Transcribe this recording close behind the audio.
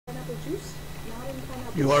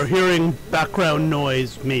You are hearing background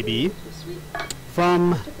noise, maybe,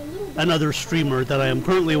 from another streamer that I am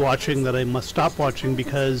currently watching that I must stop watching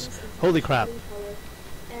because, holy crap.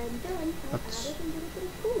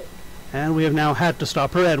 And we have now had to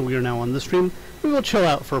stop her, and we are now on the stream. We will chill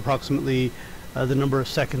out for approximately the number of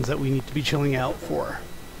seconds that we need to be chilling out for,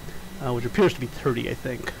 which appears to be 30, I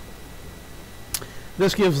think.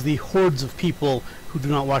 This gives the hordes of people who do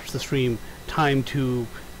not watch the stream time to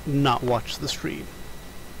not watch the stream.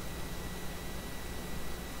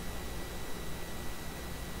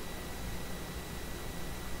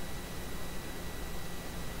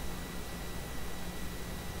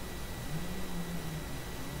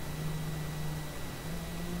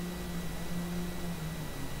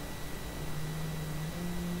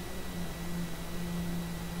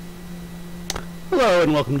 Hello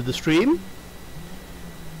and welcome to the stream.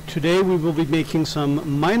 Today we will be making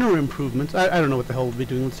some minor improvements. I don't know what the hell we'll be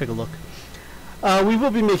doing. Let's take a look. We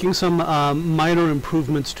will be making some minor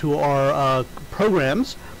improvements to our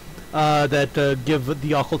programs that give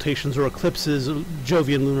the occultations or eclipses,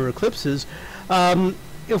 Jovian lunar eclipses.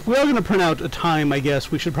 If we are going to print out a time, I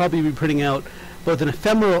guess we should probably be printing out both an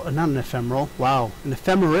ephemeral, an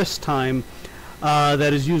ephemeris time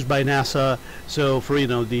that is used by NASA, so for, you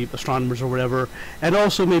know, the astronomers or whatever, and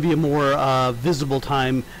also maybe a more visible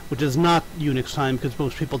time, which is not Unix time, because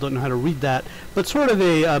most people don't know how to read that, but sort of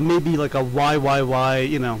a, maybe like a YYY,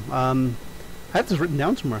 you know, I have this written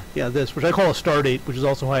down somewhere, yeah, this, which I call a star date, which is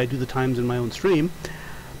also how I do the times in my own stream,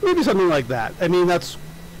 maybe something like that. I mean, that's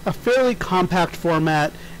a fairly compact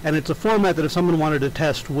format, and it's a format that if someone wanted to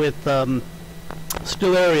test with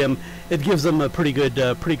Stellarium, it gives them a pretty good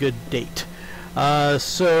date.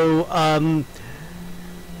 The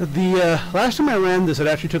last time I ran this, it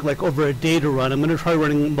actually took like over a day to run. I'm going to try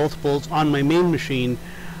running multiples on my main machine,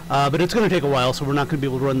 but it's going to take a while, so we're not going to be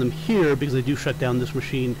able to run them here because I do shut down this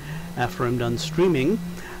machine after I'm done streaming.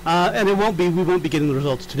 And we won't be getting the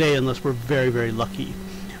results today unless we're very, very lucky,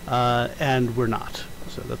 and we're not.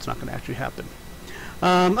 So that's not going to actually happen.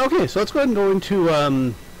 Okay, so let's go ahead and go into,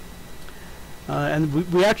 and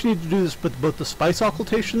we actually need to do this with both the spice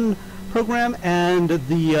occultation program and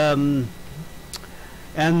the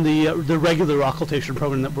regular occultation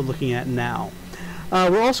program that we're looking at now.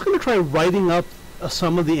 We're also going to try writing up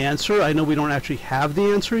some of the answer. I know we don't actually have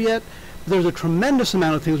the answer yet, but there's a tremendous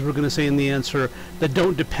amount of things we're going to say in the answer that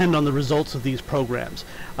don't depend on the results of these programs.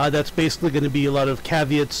 That's basically going to be a lot of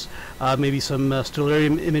caveats, maybe some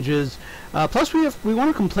Stellarium images. Plus, we want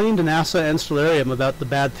to complain to NASA and Stellarium about the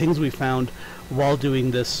bad things we found while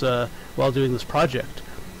doing this project.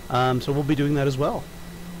 So we'll be doing that as well.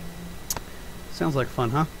 Sounds like fun,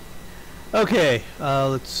 huh? Okay,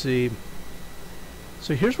 let's see.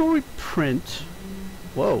 So here's where we print.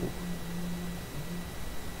 Whoa.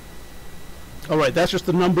 Alright, that's just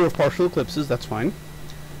the number of partial eclipses. That's fine.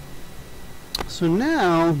 So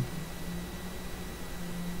now,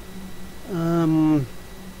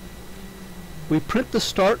 we print the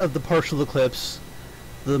start of the partial eclipse,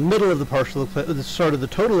 the middle of the partial eclipse, the start of the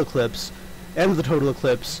total eclipse, end of the total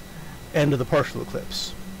eclipse, end of the partial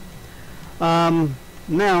eclipse.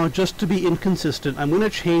 Now, just to be inconsistent, I'm going to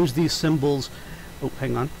change these symbols. Oh,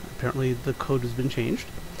 hang on. Apparently the code has been changed.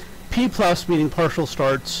 P plus meaning partial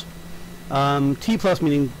starts, T plus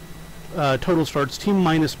meaning total starts, T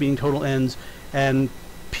minus meaning total ends, and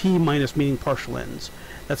P minus meaning partial ends.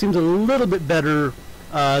 That seems a little bit better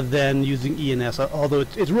than using E and S, although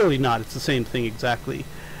it's really not. It's the same thing exactly.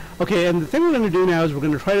 Okay, and the thing we're going to do now is we're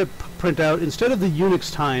going to try to print out, instead of the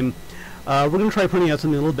Unix time, we're going to try printing out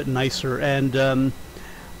something a little bit nicer. And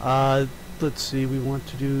let's see, we want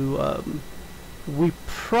to do, we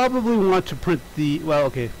probably want to print the, well,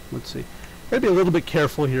 okay, let's see. Got to be a little bit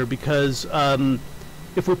careful here because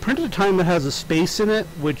if we print at a time that has a space in it,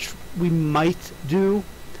 which we might do,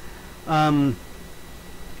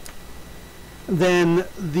 then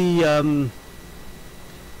the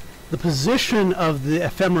position of the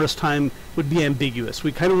ephemeris time would be ambiguous.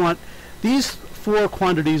 We kind of want these four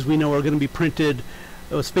quantities we know are going to be printed,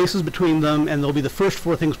 spaces between them, and there'll be the first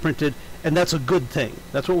four things printed, and that's a good thing.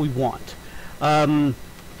 That's what we want.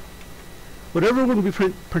 Whatever we're going to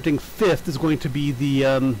be printing fifth is going to be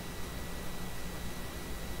the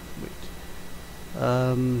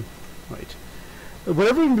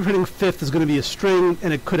whatever we're going to be printing fifth is going to be a string,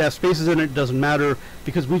 and it could have spaces in it. It doesn't matter,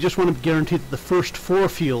 because we just want to guarantee that the first four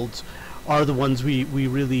fields are the ones we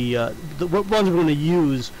really the ones we're going to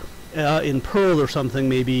use in Perl or something,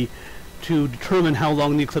 maybe, to determine how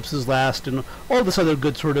long the eclipses last and all this other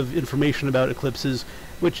good sort of information about eclipses,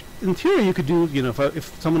 which in theory you could do, you know,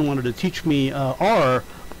 if someone wanted to teach me R,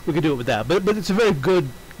 we could do it with that. But it's a very good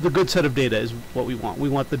the good set of data is what we want. We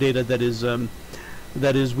want the data that is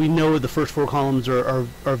we know the first 4 columns are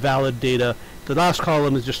valid data. The last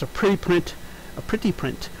column is just a pretty print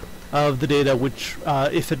of the data, which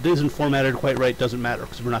if it isn't formatted quite right, doesn't matter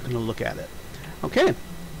because we're not going to look at it. Okay.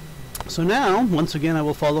 So now, once again, I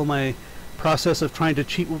will follow my process of trying to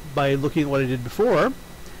cheat by looking at what I did before.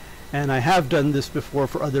 And I have done this before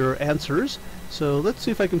for other answers. So let's see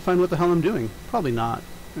if I can find what the hell I'm doing. Probably not.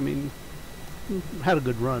 I mean, had a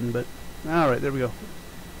good run, but alright, there we go.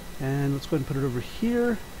 And let's go ahead and put it over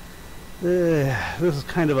here. This is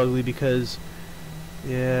kind of ugly because,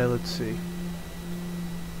 yeah, let's see.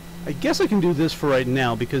 I guess I can do this for right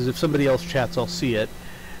now because if somebody else chats, I'll see it.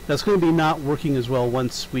 That's going to be not working as well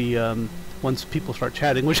once we once people start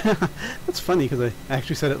chatting, which that's funny because I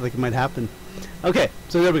actually said it like it might happen. Okay,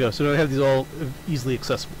 so there we go. So I have these all easily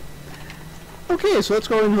accessible. Okay, so let's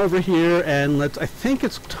go in over here and let's. I think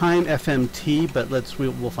it's time FMT, but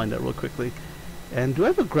we'll find out real quickly. And do I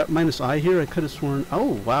have a grep minus I here? I could have sworn.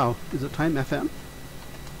 Oh wow, is it time FM?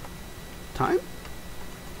 Time?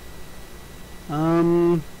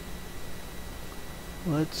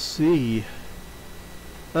 Let's see.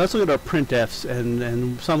 Let's look at our printfs,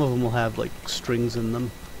 and some of them will have like strings in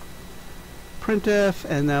them. Printf,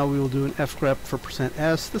 and now we will do an fgrep for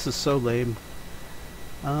 %s. This is so lame.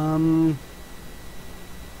 And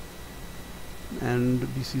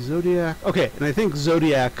BC Zodiac. Okay, and I think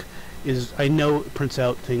Zodiac is, I know it prints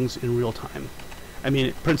out things in real time. I mean,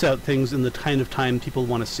 it prints out things in the kind of time people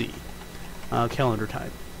want to see. Calendar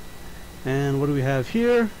time. And what do we have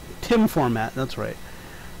here? TIM format, that's right.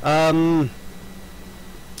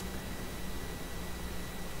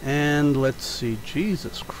 And let's see,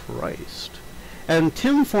 Jesus Christ. And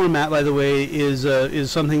TIM format, by the way, is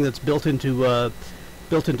something that's built into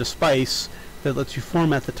Spice that lets you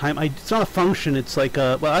format the time. It's not a function. It's like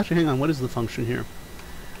well, actually, hang on. What is the function here?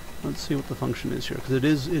 Let's see what the function is here, because it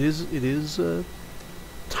is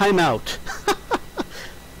timeout.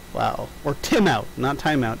 Wow, or timeout, not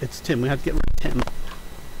timeout. It's Tim. We have to get rid of Tim.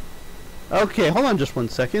 Okay, hold on just one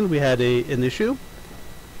second. We had an issue.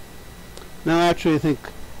 No, actually, I think.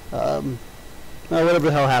 Whatever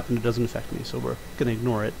the hell happened, it doesn't affect me, so we're going to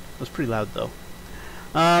ignore it. It was pretty loud, though.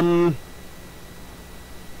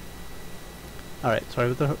 Alright, sorry,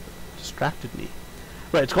 what the distracted me.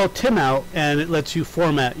 Right, it's called timeout, and it lets you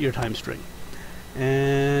format your time string.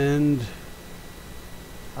 And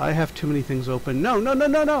I have too many things open. No, no, no,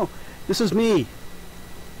 no, no! This is me!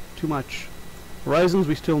 Too much. Horizons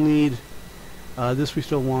we still need. This we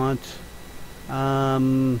still want.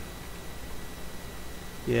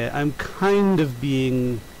 Yeah, I'm kind of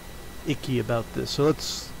being icky about this. So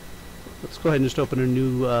let's go ahead and just open a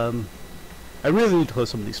new. I really need to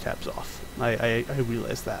close some of these tabs off. I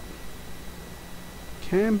realize that.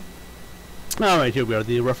 Okay. All right, here we are.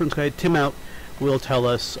 The reference guide timeout will tell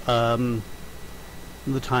us the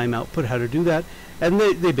time output, how to do that, and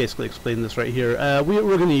they basically explain this right here.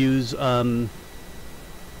 We're going to use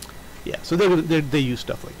yeah. So they use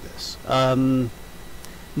stuff like this.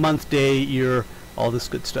 Month, day, year. All this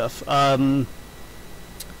good stuff.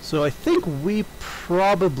 So I think we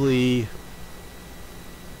probably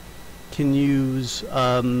can use,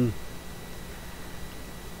 I don't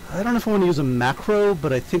know if I want to use a macro,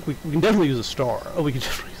 but I think we can definitely use a star. Oh, we can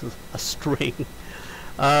definitely use a string.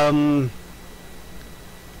 So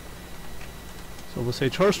we'll say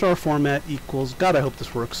char star format equals, God, I hope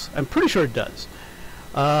this works. I'm pretty sure it does.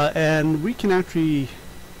 And we can actually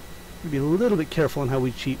be a little bit careful on how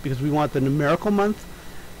we cheat because we want the numerical month.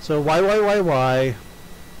 So YYYY,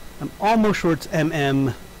 I'm almost sure it's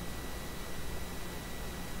MM.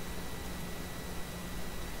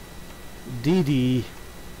 DD.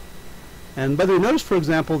 And by the way, notice, for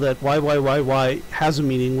example, that YYYY has a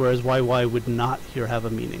meaning, whereas YY would not here have a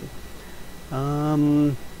meaning.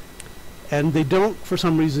 And they don't, for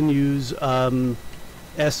some reason, use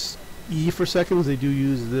SE for seconds. They do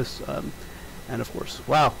use this. And of course,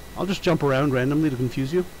 wow, I'll just jump around randomly to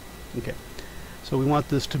confuse you. Okay, so we want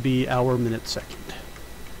this to be our minute second.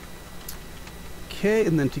 Okay,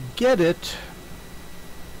 and then to get it,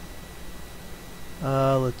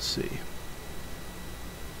 let's see.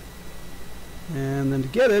 And then to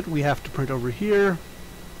get it, we have to print over here.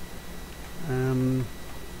 I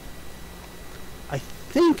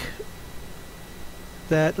think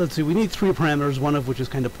that, let's see, we need 3 parameters, one of which is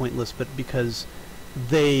kind of pointless, but because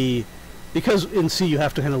in C you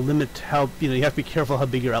have to kind of limit how, you have to be careful how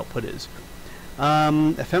big your output is.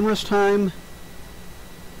 Ephemeris time,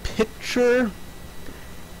 picture.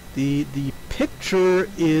 The picture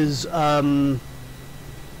is really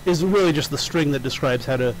just the string that describes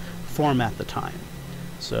how to format the time.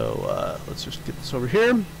 So let's just get this over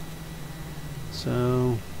here.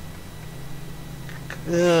 So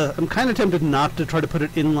I'm kind of tempted not to try to put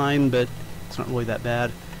it inline, but it's not really that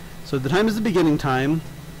bad. So the time is the beginning time.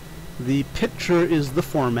 The picture is the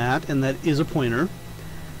format, and that is a pointer.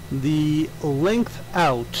 The length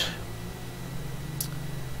out.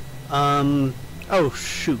 Oh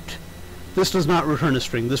shoot. This does not return a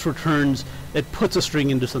string. This returns, it puts a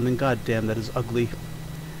string into something. God damn, that is ugly.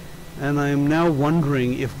 And I'm now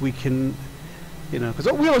wondering if we can, you know, because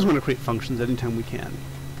we always want to create functions anytime we can.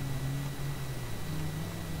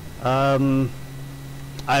 I want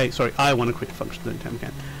to create functions anytime we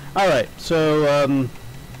can. Alright, so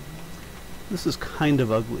this is kind of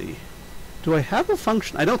ugly. Do I have a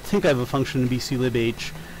function? I don't think I have a function in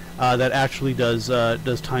BCLibH that actually does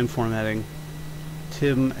time formatting.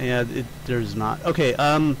 Tim, yeah, there's not. Okay,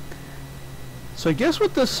 so I guess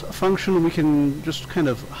with this function we can just kind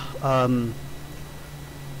of, oh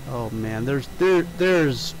man, there's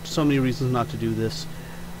so many reasons not to do this.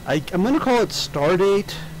 I'm going to call it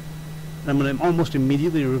stardate. I'm going to almost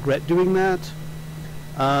immediately regret doing that.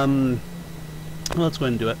 Well, let's go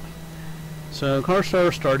ahead and do it. So car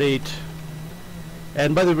star stardate,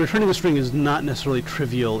 and by the way, returning a string is not necessarily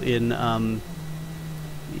trivial in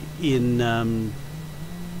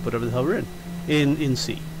whatever the hell we're in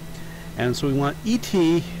C. And so we want ET.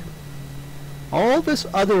 All this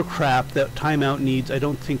other crap that timeout needs, I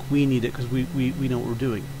don't think we need it because we know what we're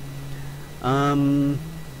doing.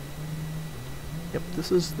 Yep,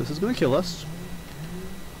 this is going to kill us.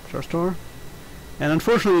 Star. And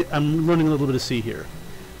unfortunately, I'm learning a little bit of C here.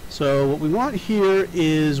 So what we want here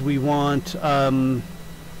is we want an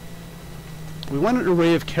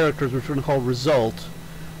array of characters, which we're going to call result.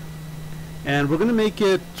 And we're going to make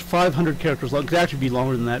it 500 characters long. It could actually be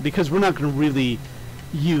longer than that because we're not going to really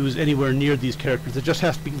use anywhere near these characters. It just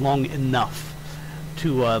has to be long enough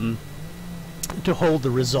to hold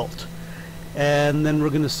the result. And then we're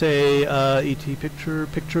going to say ET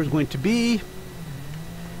picture is going to be,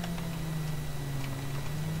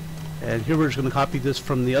 and here we're just going to copy this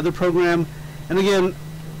from the other program. And again,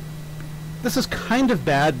 this is kind of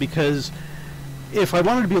bad because if I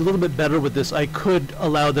wanted to be a little bit better with this, I could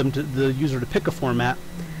allow the user to pick a format,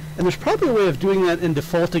 and there's probably a way of doing that and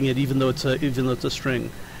defaulting it, even though it's a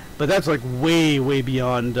string. But that's like way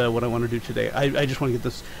beyond what I want to do today. I just want to get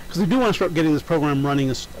this, because we do want to start getting this program running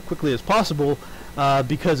as quickly as possible,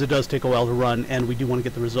 because it does take a while to run, and we do want to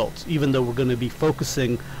get the results, even though we're going to be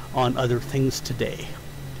focusing on other things today.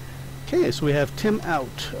 Okay, so we have Tim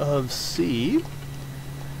out of C.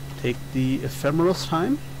 Take the ephemeris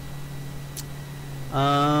time.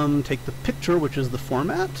 Take the picture, which is the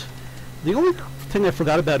format. The only thing I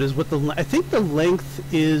forgot about is what I think the length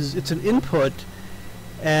is. It's an input,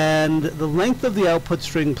 and the length of the output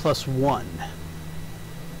string plus 1.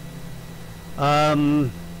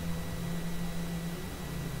 And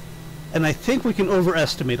I think we can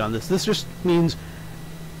overestimate on this. This just means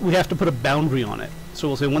we have to put a boundary on it. So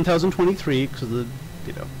we'll say 1023 because the,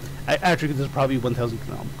 you know, actually this is probably 1000.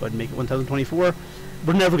 I'll go ahead and make it 1024.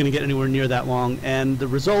 We're never going to get anywhere near that long, and the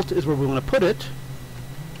result is where we want to put it.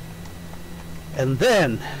 And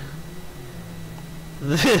then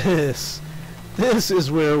this is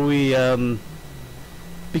where we,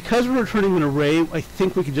 because we're returning an array, I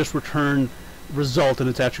think we can just return result, and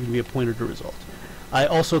it's actually going to be a pointer to result. I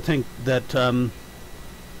also think that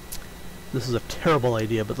this is a terrible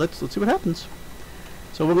idea, but let's see what happens.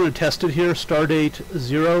 So we're going to test it here. Stardate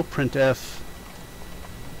 0, printf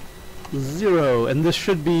 0, and this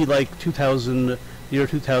should be like 2000, year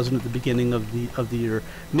 2000 at the beginning of the year,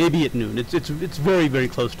 maybe at noon. It's very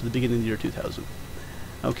close to the beginning of the year 2000.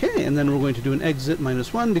 Okay, and then we're going to do an exit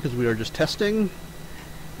 -1 because we are just testing.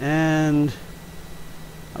 And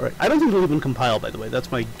all right, I don't think it'll even compile, by the way.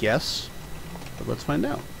 That's my guess, but let's find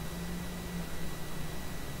out.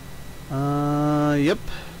 Yep.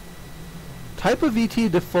 Type of ET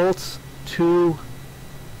defaults to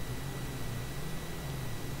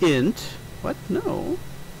int. What? No.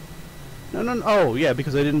 No. Oh, yeah,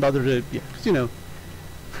 because I didn't bother to. Yeah, because you know,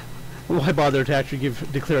 why bother to actually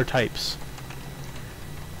declare types?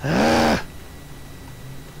 Ah!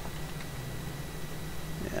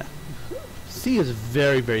 Yeah. C is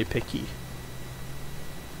very picky.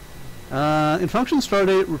 In function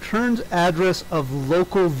stardate, returns address of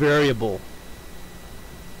local variable.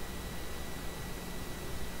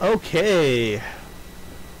 Okay.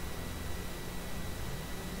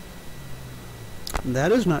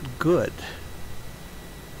 That is not good.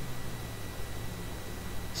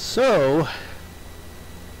 So,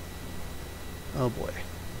 oh boy.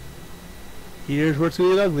 Here's where it's going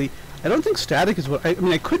to get ugly. I don't think static is what I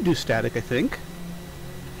mean, I could do static, I think.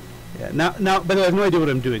 Yeah, now, but I have no idea what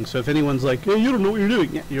I'm doing, so if anyone's like, hey, you don't know what you're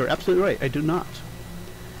doing, yeah, you're absolutely right, I do not.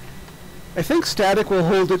 I think static will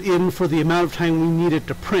hold it in for the amount of time we need it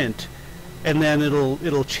to print, and then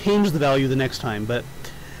it'll change the value the next time, but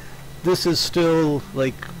this is still,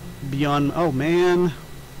 like, beyond, oh man.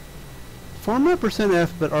 Format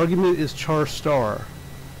 %f, but argument is char star.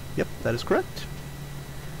 Yep, that is correct.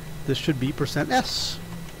 This should be %s.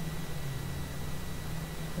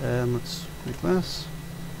 And let's make this.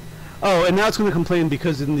 Oh, and now it's going to complain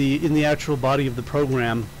because in the actual body of the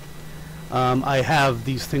program, I have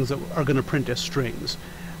these things that are going to print as strings,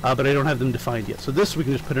 but I don't have them defined yet. So this we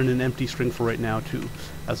can just put in an empty string for right now too,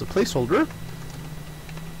 as a placeholder.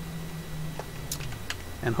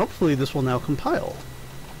 And hopefully this will now compile.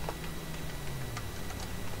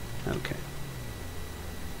 Okay.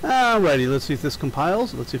 Alrighty, let's see if this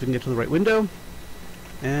compiles. Let's see if we can get to the right window.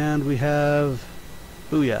 And we have...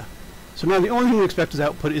 Booyah. So now the only thing we expect as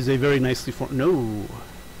output is a very nicely formed... No!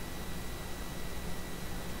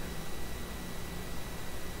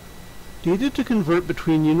 Needed to convert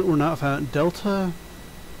between unit were not found. Delta...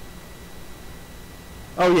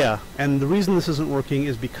 Oh yeah, and the reason this isn't working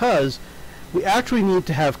is because we actually need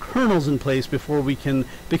to have kernels in place before we can...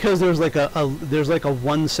 Because there's like a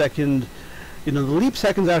 1 second... You know, the leap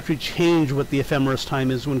seconds actually change what the ephemeris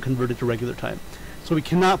time is when converted to regular time. So we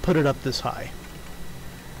cannot put it up this high.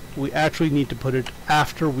 We actually need to put it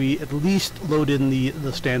after we at least load in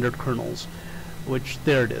the standard kernels, which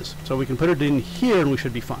there it is. So we can put it in here and we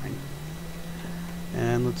should be fine.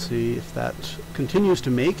 And let's see if that continues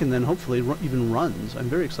to make and then hopefully even runs. I'm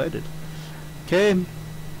very excited. Okay.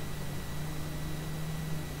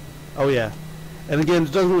 Oh yeah. And again,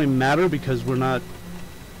 it doesn't really matter because we're not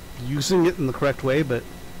using it in the correct way, but...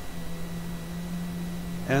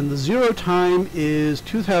 And the 0 time is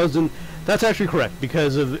 2000... That's actually correct,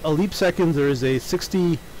 because of a leap second there is a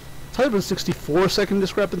 64 second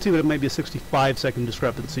discrepancy, but it might be a 65 second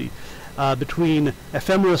discrepancy between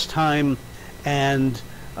ephemeris time and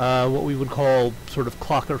what we would call sort of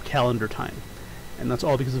clock or calendar time. And that's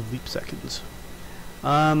all because of leap seconds.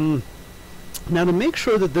 Now to make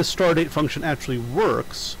sure that this start date function actually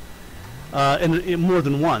works, and more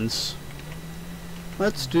than once,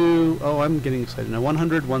 let's do, oh, I'm getting excited now,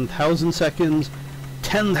 100, 1,000 seconds,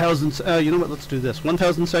 10,000, you know what, let's do this.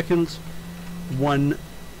 1,000 seconds, 1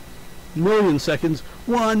 million seconds,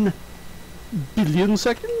 1 billion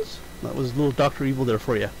seconds? That was a little Dr. Evil there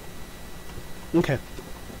for you. Okay.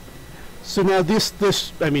 So now this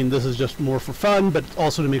is just more for fun, but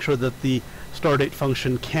also to make sure that the start date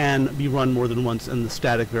function can be run more than once and the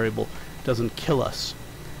static variable doesn't kill us.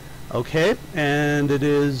 Okay, and it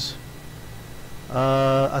is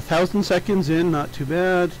 1,000 seconds in, not too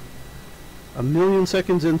bad. 1 million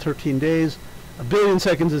seconds in 13 days. 1 billion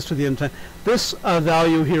seconds is to the end of time. This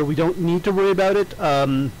value here, we don't need to worry about it.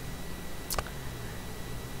 The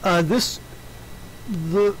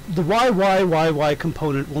YYYY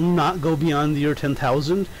component will not go beyond the year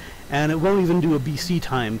 10,000, and it won't even do a BC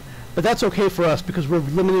time. But that's okay for us because we're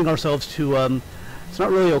limiting ourselves to, it's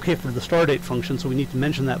not really okay for the start date function, so we need to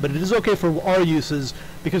mention that, but it is okay for our uses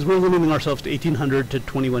because we're limiting ourselves to 1800 to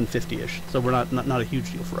 2150-ish, so we're not a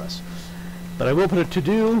huge deal for us. But I will put a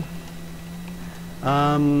to-do,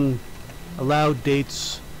 allow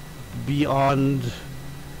dates beyond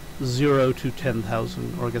 0 to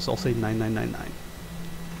 10,000, or I guess I'll say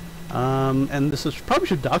 9999. And this is, probably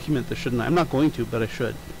should document this, shouldn't I? I'm not going to, but I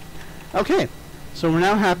should. Okay, so we're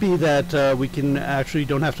now happy that we can actually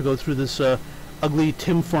don't have to go through this ugly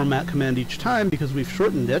tim format command each time because we've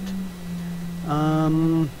shortened it.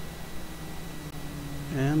 And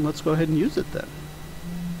let's go ahead and use it then.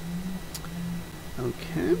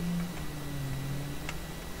 Okay.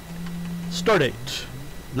 Start date.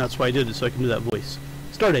 And that's why I did it, so I can do that voice.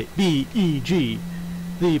 Start date. B-E-G.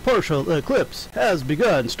 The partial eclipse has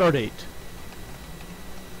begun. Start date.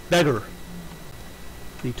 Beggar.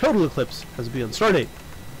 The total eclipse has begun. Start date.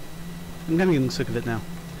 I'm kind of getting sick of it now.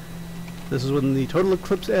 This is when the total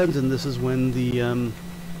eclipse ends, and this is when the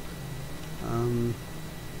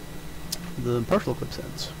partial eclipse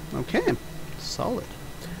ends. Okay. Solid.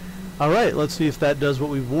 Alright, let's see if that does what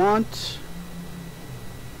we want.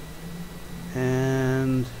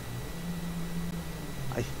 And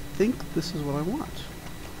I think this is what I want.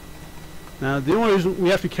 Now, the only reason we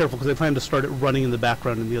have to be careful because I plan to start it running in the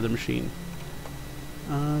background in the other machine.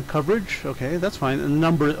 Coverage, okay, that's fine. And the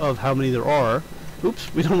number of how many there are.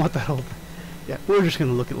 Oops, we don't want that whole. Yeah, we're just going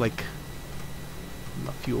to look at like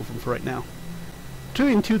a few of them for right now.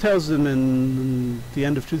 Between 2000 and the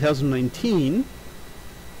end of 2019.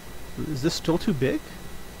 Is this still too big?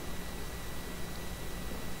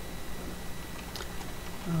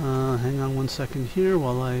 Hang on one second here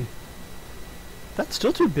while I... That's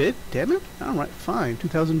still too big, damn it. Alright, fine.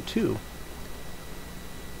 2002.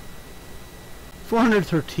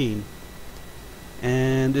 413.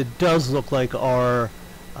 And it does look like our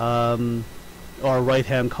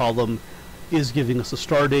right-hand column is giving us a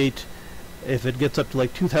star date. If it gets up to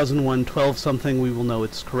like 2001, 12 something, we will know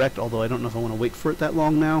it's correct, although I don't know if I want to wait for it that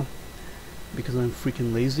long now, because I'm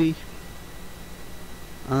freaking lazy.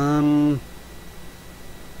 Damn,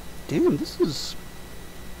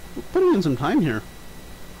 we're putting in some time here.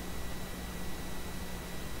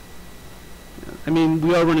 I mean,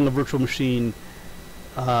 we are running a virtual machine,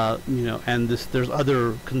 you know, and there's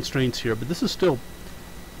other constraints here, but this is still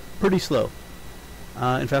pretty slow.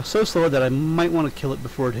 In fact, so slow that I might want to kill it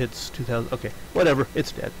before it hits 2000. Okay, whatever,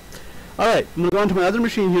 it's dead. Alright, I'm going to go onto my other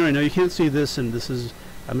machine here. I know you can't see this, and this is...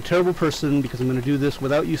 I'm a terrible person because I'm going to do this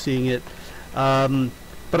without you seeing it. But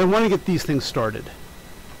I want to get these things started.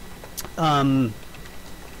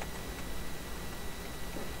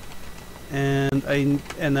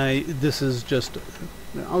 This is just...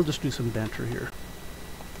 I'll just do some banter here.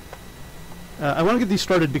 I want to get these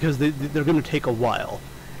started because they're going to take a while.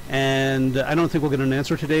 And I don't think we'll get an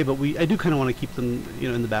answer today, but I do kind of want to keep them, you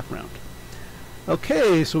know, in the background.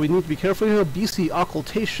 Okay, so we need to be careful here. BC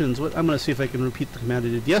occultations. I'm going to see if I can repeat the command I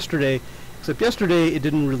did yesterday. Except yesterday it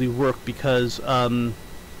didn't really work because I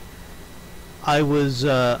was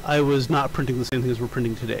not printing the same thing as we're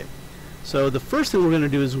printing today. So the first thing we're going to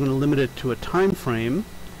do is we're going to limit it to a time frame,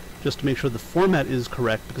 just to make sure the format is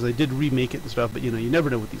correct, because I did remake it and stuff, but you know, you never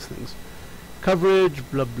know with these things. Coverage,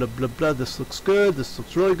 blah, blah, blah, blah. This looks good. This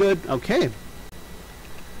looks really good. Okay.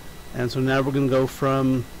 And so now we're going to go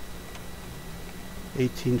from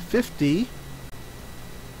 1850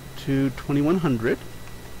 to 2100.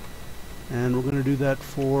 And we're going to do that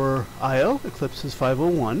for IO, eclipses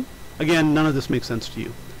 501. Again, none of this makes sense to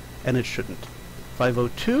you. And it shouldn't.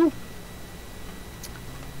 502.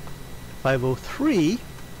 503.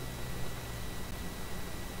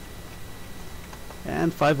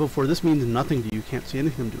 And 504. This means nothing to you. You can't see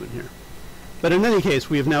anything I'm doing here. But in any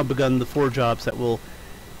case, we have now begun the 4 jobs that will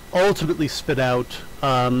ultimately spit out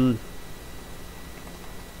all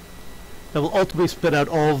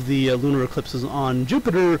of the lunar eclipses on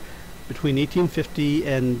Jupiter between 1850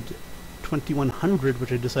 and 2100,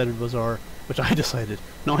 which I decided was our... Which I decided.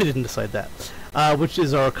 No, I didn't decide that. Which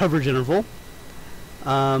is our coverage interval.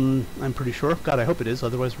 I'm pretty sure. God, I hope it is.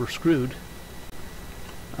 Otherwise, we're screwed.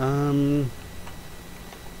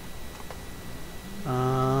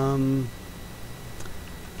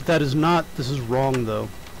 But that is not... This is wrong, though.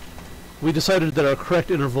 We decided that our correct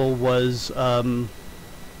interval was the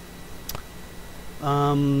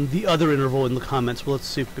other interval in the comments. Well, let's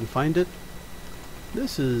see if we can find it.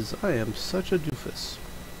 This is... I am such a doofus.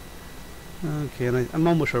 Okay, and I'm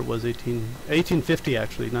almost sure it was 1850,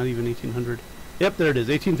 actually, not even 1800. Yep, there it is,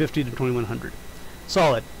 1850 to 2100.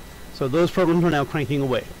 Solid. So those programs are now cranking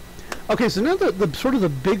away. Okay, so now the sort of the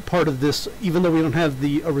big part of this, even though we don't have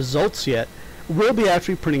the results yet, we'll be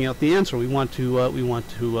actually printing out the answer. We want to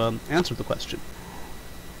answer the question.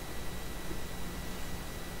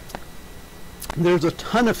 There's a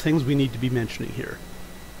ton of things we need to be mentioning here.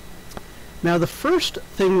 Now, the first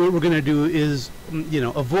thing we're going to do is, you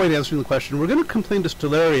know, avoid answering the question. We're going to complain to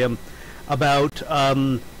Stellarium about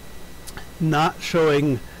not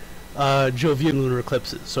showing Jovian lunar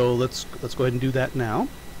eclipses. So let's go ahead and do that now.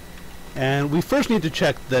 And we first need to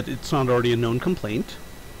check that it's not already a known complaint.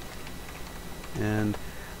 And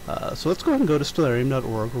so let's go ahead and go to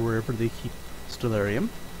stellarium.org, or wherever they keep Stellarium.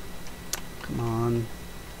 Come on.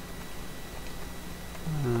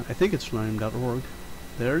 I think it's stellarium.org.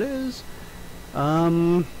 There it is.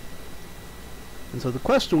 And so the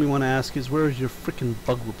question we want to ask is, where is your frickin'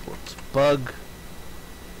 bug reports? Bug.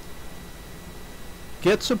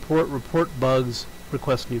 Get support, report bugs,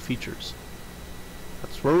 request new features.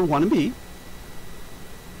 That's where we want to be.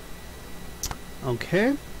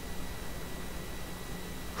 Okay.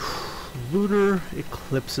 Lunar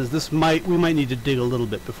eclipses. We might need to dig a little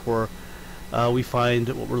bit before we find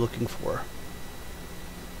what we're looking for.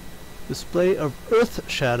 Display of Earth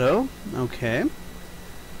shadow. Okay.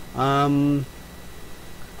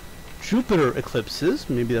 Jupiter eclipses.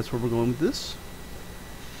 Maybe that's where we're going with this.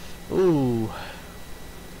 Ooh.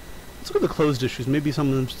 Let's go to the closed issues. Maybe some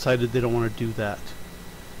of them decided they don't want to do that.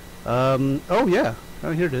 Oh yeah.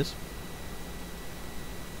 Oh, here it is.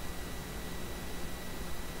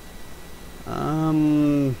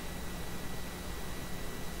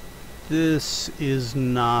 This is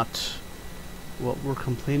not what we're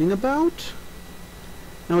complaining about.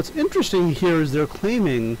 Now, what's interesting here is they're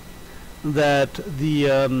claiming that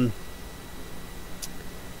the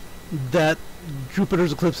that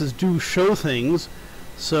Jupiter's eclipses do show things,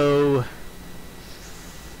 so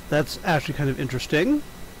that's actually kind of interesting.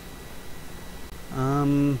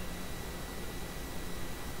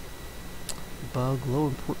 Bug, low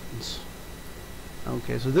importance.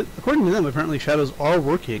 Okay, so according to them, apparently shadows are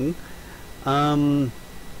working. So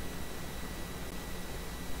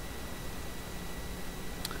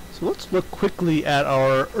let's look quickly at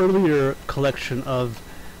our earlier collection of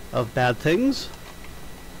bad things.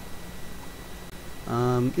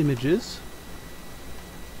 Images.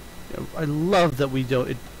 Yeah, I love that we don't.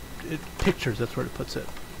 It pictures. That's where it puts it.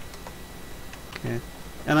 Okay.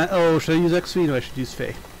 And should I use XV? No, I should use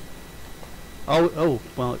Fae. Oh,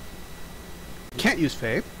 well, can't use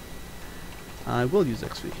Fae. I will use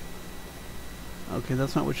XV. Okay,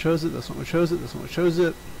 that's not what shows it. That's not what shows it. That's not what shows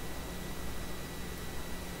it.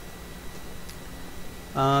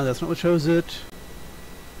 That's not what shows it.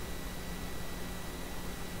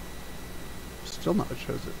 Still not what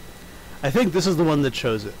shows it. I think this is the one that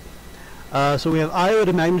shows it. So we have Io at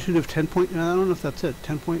a magnitude of 10 point, I don't know if that's it,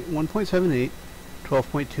 1.78,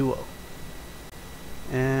 12.20.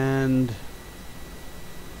 And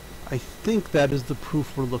I think that is the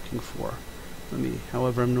proof we're looking for.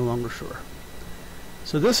 However, I'm no longer sure.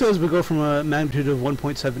 So this says we go from a magnitude of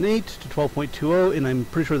 1.78 to 12.20, and I'm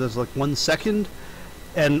pretty sure that's like 1 second.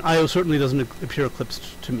 And Io certainly doesn't appear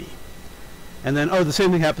eclipsed to me. And then, the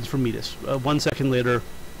same thing happens for Metis. 1 second later,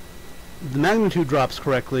 the magnitude drops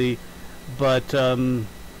correctly, but, yeah, and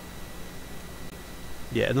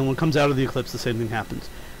then when it comes out of the eclipse, the same thing happens.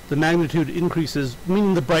 The magnitude increases,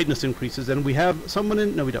 meaning the brightness increases, and we have someone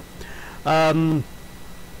in... No, we don't. And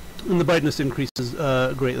the brightness increases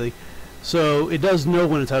greatly. So it does know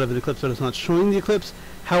when it's out of an eclipse, but it's not showing the eclipse.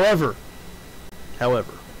 However,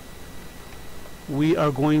 we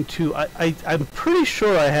are going to... I'm pretty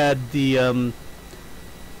sure I had the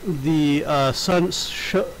sun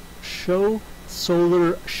show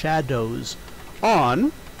solar shadows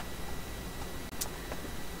on.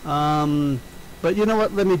 But you know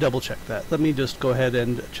what? Let me double check that. Let me just go ahead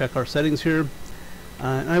and check our settings here.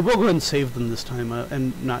 And I will go ahead and save them this time,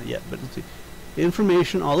 and not yet, but let's see.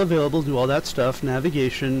 Information, all available, do all that stuff.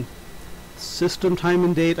 Navigation, system time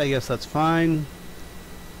and date, I guess that's fine.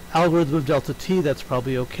 Algorithm of delta T, that's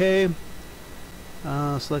probably okay.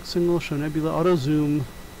 Select single, show nebula, auto zoom,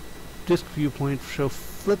 disk viewpoint, show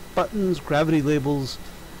flip buttons, gravity labels.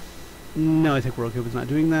 No, I think we're okay with not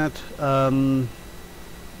doing that.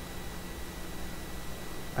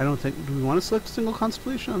 I don't think... Do we want to select a single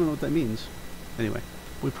constellation? I don't know what that means. Anyway,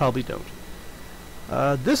 we probably don't.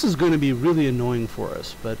 This is going to be really annoying for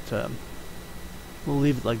us, but we'll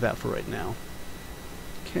leave it like that for right now.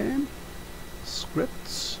 Okay.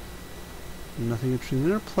 Scripts. Nothing interesting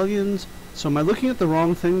there. Plugins. So am I looking at the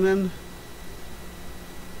wrong thing then?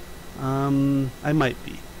 I might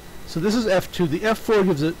be. So this is F2. The F4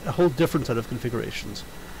 gives it a whole different set of configurations.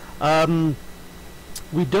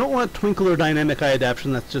 We don't want twinkle or dynamic eye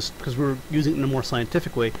adaptation. That's just because we're using it in a more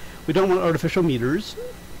scientific way. We don't want artificial meteors,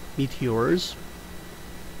 meteors,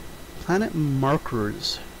 planet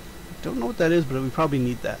markers. Don't know what that is, but we probably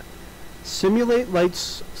need that. Simulate light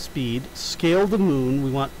speed, scale the moon.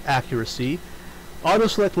 We want accuracy. Auto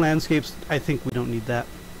select landscapes. I think we don't need that.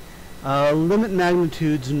 Limit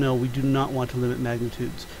magnitudes. No, we do not want to limit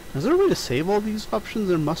magnitudes. Is there a way to save all these options?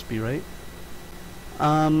 There must be, right?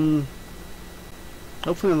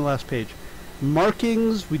 Hopefully on the last page.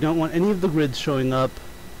 Markings, we don't want any of the grids showing up.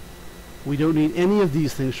 We don't need any of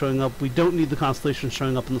these things showing up. We don't need the constellations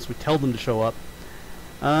showing up unless we tell them to show up.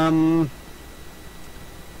 And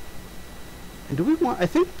do we want... I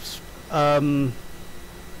think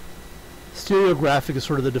stereographic is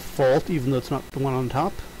sort of the default, even though it's not the one on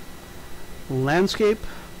top. Landscape.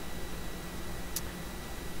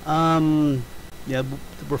 Yeah,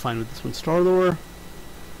 we're fine with this one. Star lore.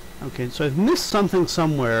 Okay, so I've missed something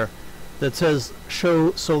somewhere that says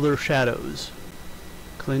show solar shadows.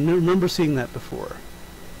 Because I remember seeing that before.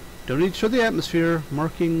 Don't need to show the atmosphere,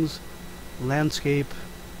 markings, landscape,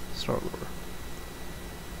 star lore.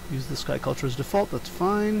 Use the sky culture as default, that's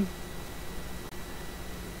fine.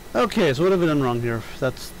 Okay, so what have I done wrong here?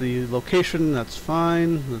 That's the location, that's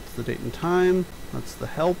fine. That's the date and time. That's the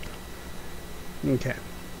help. Okay.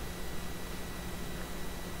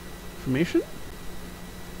 Information.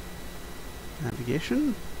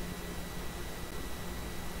 Navigation.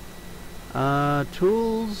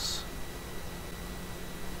 Tools.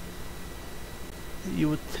 You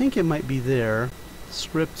would think it might be there.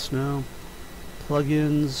 Scripts, no.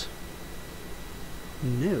 Plugins.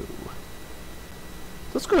 No.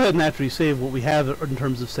 Let's go ahead and actually save what we have in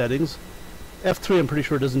terms of settings. F3 I'm pretty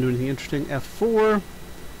sure doesn't do anything interesting. F4.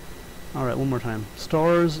 Alright, one more time.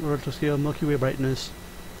 Stars, vertical scale, Milky Way brightness,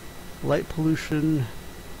 light pollution.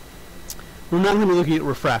 We're not going to be looking at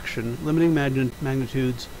refraction, limiting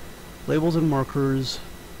magnitudes, labels and markers,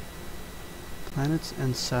 planets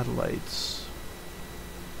and satellites.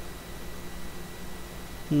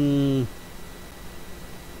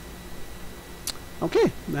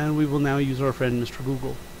 Okay, and we will now use our friend Mr.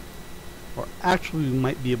 Google. Or actually we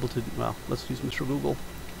might be able to, well, let's use Mr. Google.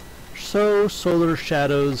 So, solar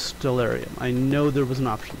shadows stellarium. I know there was an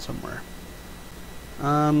option somewhere.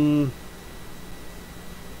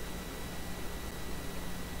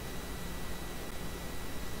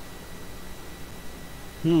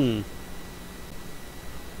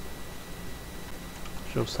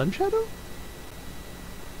 Show sun shadow?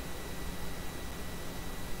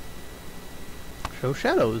 Show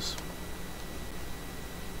shadows.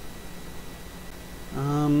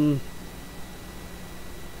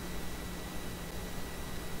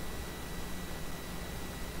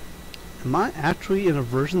 Am I actually in a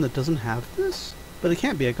version that doesn't have this? But it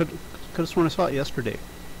can't be. I could have sworn I saw it yesterday.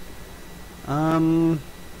 Alright,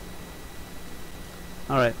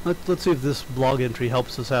 let's see if this blog entry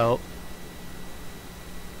helps us out.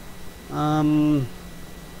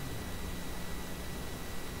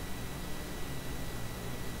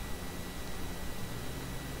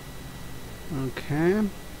 Okay.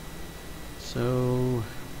 So...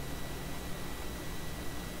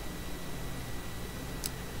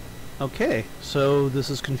 Okay, so this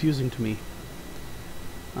is confusing to me.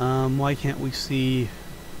 Why can't we see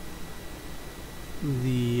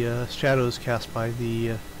the shadows cast by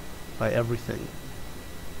the by everything?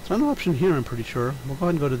 It's not an option here, I'm pretty sure. We'll go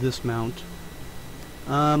ahead and go to this mount.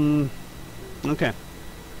 Okay.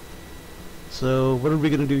 So what are we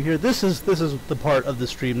going to do here? This is the part of the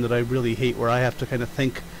stream that I really hate, where I have to kind of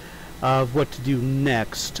think of what to do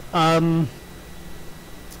next.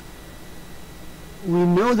 We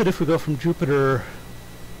know that if we go from Jupiter...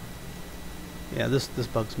 Yeah, this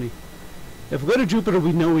bugs me. If we go to Jupiter,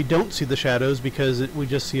 we know we don't see the shadows because we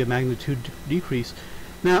just see a magnitude decrease.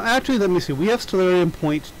 Now, actually, let me see. We have stellarium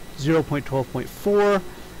 0.12.4.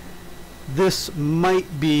 This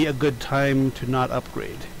might be a good time to not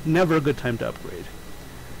upgrade. Never a good time to upgrade.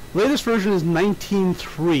 Latest version is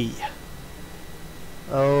 19.3.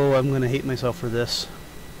 Oh, I'm going to hate myself for this.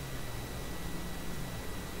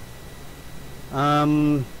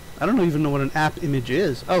 I don't even know what an app image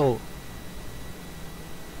is. Oh.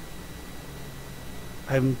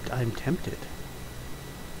 I'm tempted.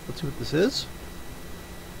 Let's see what this is.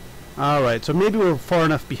 Alright, so maybe we're far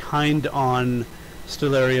enough behind on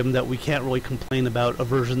stellarium that we can't really complain about a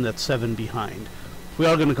version that's 7 behind. If we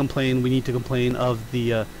are going to complain, we need to complain of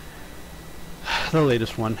the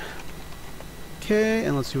latest one. Okay,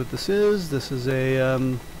 and let's see what this is. This is a,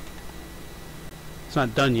 it's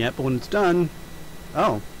not done yet, but when it's done,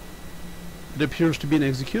 oh, it appears to be an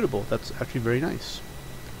executable. That's actually very nice.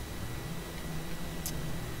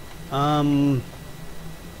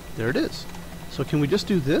 There it is. So can we just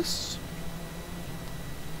do this?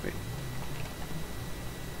 Wait.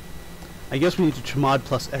 I guess we need to chmod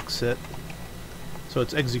plus exit. So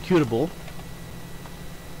it's executable.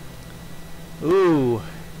 Ooh.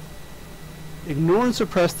 Ignore and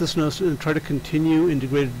suppress this note and try to continue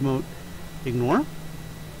integrated mode. Ignore?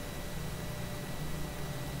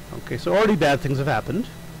 Okay, so already bad things have happened.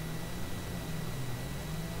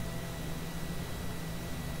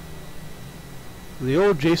 The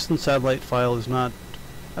old JSON satellite file is not...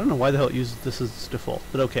 I don't know why the hell it uses this as its default,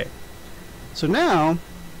 but okay. So now,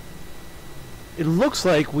 it looks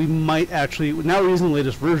like we might actually... Now we're using the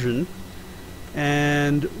latest version,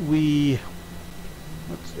 and we...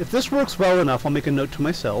 If this works well enough, I'll make a note to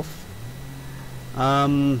myself.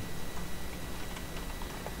 Alias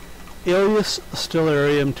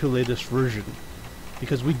stellarium to latest version,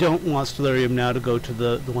 because we don't want stellarium now to go to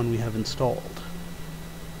the one we have installed.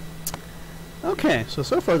 Okay, so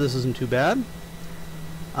far this isn't too bad.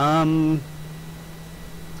 Now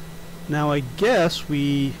I guess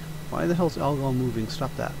we... Why the hell's Algol moving?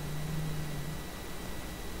 Stop that.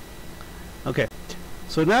 Okay,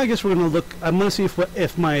 so now I guess we're going to look... I'm going to see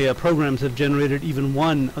if my programs have generated even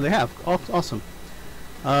one... Oh, they have. Awesome.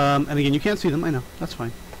 And again, you can't see them. I know. That's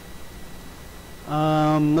fine.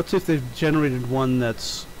 Let's see if they've generated one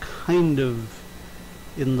that's kind of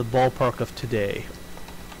in the ballpark of today.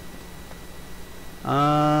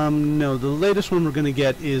 No, the latest one we're going to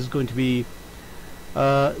get is going to be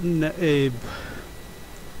November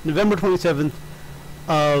 27th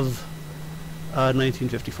of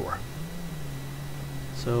 1954.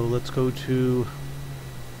 So let's go to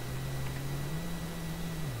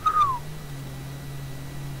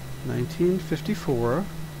 1954.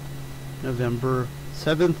 November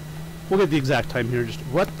 7th. We'll get the exact time here. Just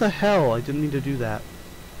what the hell? I didn't mean to do that.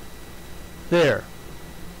 There.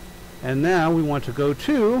 And now we want to go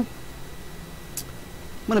to... I'm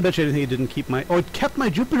going to bet you anything it didn't keep my... Oh, it kept my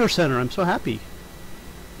Jupiter center. I'm so happy.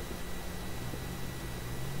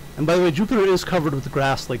 And by the way, Jupiter is covered with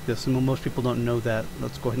grass like this, and most people don't know that.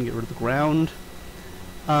 Let's go ahead and get rid of the ground.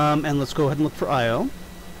 And let's go ahead and look for Io.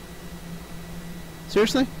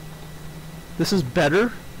 Seriously? This is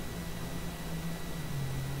better?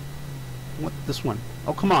 What? This one?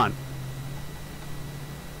 Oh, come on.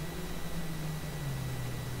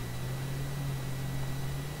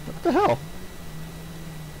 What the hell?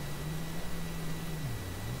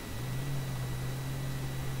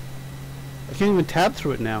 I can't even tab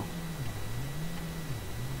through it now.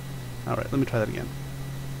 Alright, let me try that again.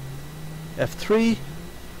 F3.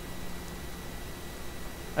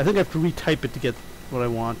 I think I have to retype it to get what I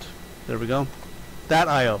want. There we go. That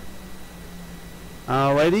Io.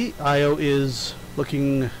 Alrighty, Io is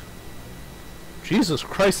looking... Jesus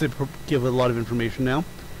Christ, they give a lot of information now.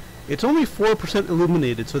 It's only 4%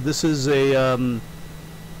 illuminated, so this is a...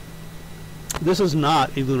 this is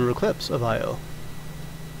not a lunar eclipse of Io.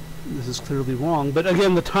 This is clearly wrong, but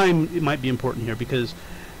again, the time it might be important here because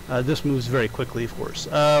this moves very quickly, of course.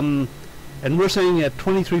 And we're saying at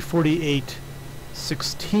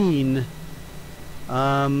 23:48:16.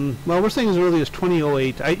 Well, we're saying as early as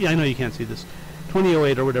 20:08. I know you can't see this.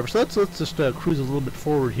 20:08 or whatever. So let's just cruise a little bit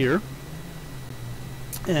forward here,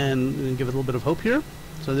 and give it a little bit of hope here.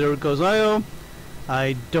 So there goes Io.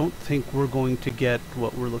 I don't think we're going to get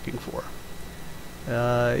what we're looking for.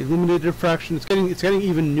 Illuminated diffraction. It's getting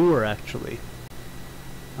even newer actually.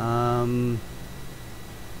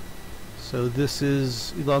 So this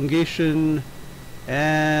is elongation,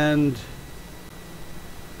 and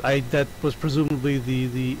that was presumably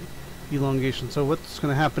the elongation. So what's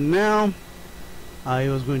going to happen now?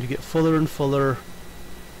 Io is going to get fuller and fuller,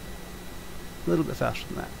 a little bit faster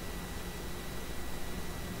than that.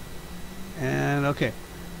 And okay.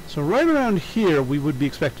 So right around here, we would be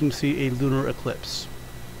expecting to see a lunar eclipse.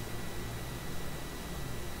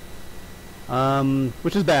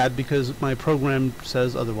 Which is bad because my program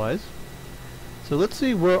says otherwise. So let's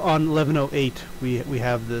see, we're on 11:08. We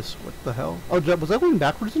have this. What the hell? Oh, was I going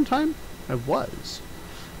backwards in time? I was.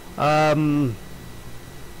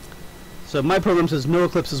 So my program says no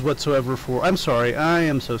eclipses whatsoever for... I'm sorry. I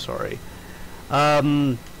am so sorry.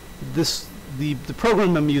 The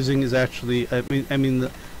program I'm using is actually...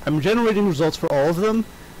 I'm generating results for all of them,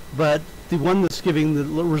 but the one that's giving the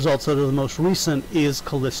results that are the most recent is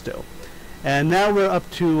Callisto. And now we're up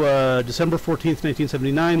to December 14th,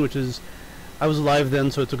 1979, which is... I was alive then,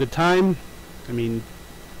 so it's a good time. I mean,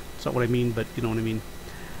 it's not what I mean, but you know what I mean.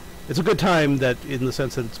 It's a good time that, in the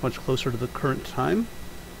sense that it's much closer to the current time.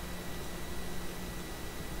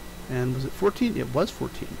 And was it 14? It was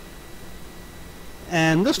 14.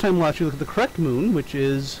 And this time we'll actually look at the correct moon, which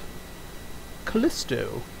is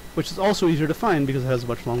Callisto, which is also easier to find because it has a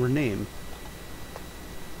much longer name.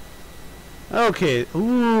 Okay,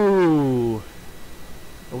 ooh.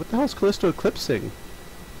 Oh, what the hell is Callisto eclipsing?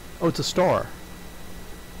 Oh, it's a star.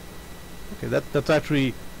 Okay, that's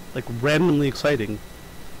actually like randomly exciting.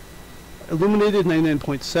 Illuminated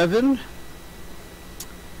 99.7,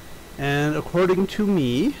 and according to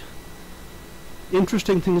me,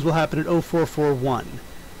 interesting things will happen at 0441,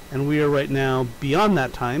 and we are right now beyond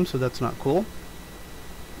that time, so that's not cool.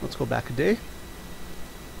 Let's go back a day,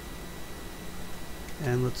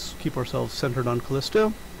 and let's keep ourselves centered on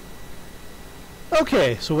Callisto.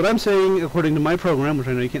 Okay, so what I'm saying, according to my program, which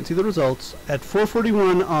I know you can't see the results, at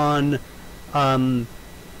 4:41 on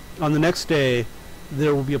the next day,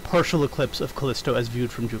 there will be a partial eclipse of Callisto as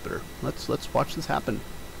viewed from Jupiter. Let's watch this happen.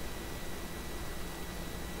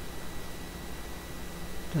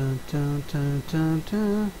 Dun, dun, dun, dun,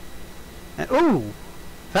 dun. And oh,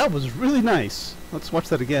 that was really nice. Let's watch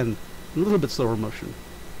that again in a little bit slower motion.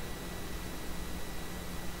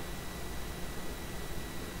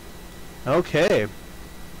 Okay,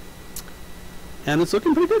 and it's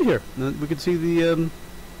looking pretty good here. We can see the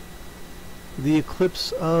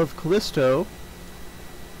eclipse of Callisto.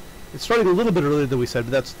 It's starting a little bit earlier than we said,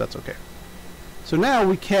 but that's okay. So now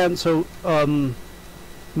we can. So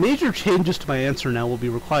major changes to my answer now will be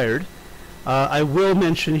required. I will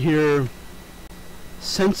mention here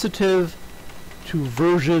sensitive to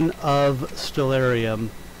version of stellarium.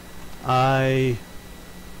 I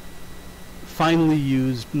finally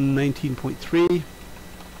used 19.3.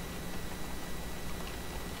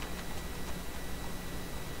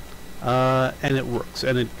 And it works,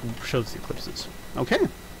 and it shows the eclipses. Okay.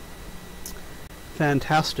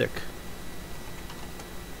 Fantastic.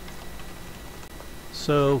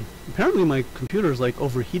 So apparently my computer's like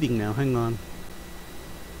overheating now. Hang on.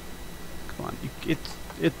 Come on.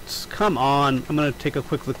 It's come on. I'm gonna take a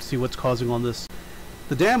quick look to see what's causing all this.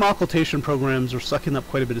 The damn occultation programs are sucking up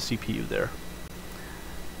quite a bit of CPU there.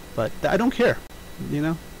 But I don't care. You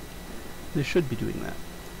know? They should be doing that.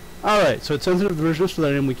 Alright, so it's sensitive to the version of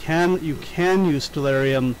Stellarium. You can use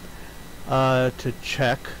Stellarium to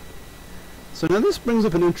check. So now this brings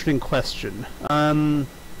up an interesting question.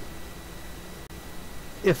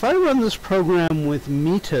 If I run this program with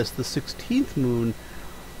Metis, the 16th moon,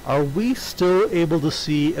 are we still able to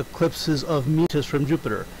see eclipses of Metis from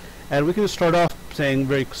Jupiter? And we can just start off saying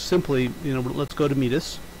very simply, you know, let's go to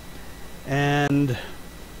Metis. And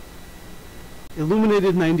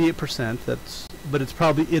illuminated 98%, but it's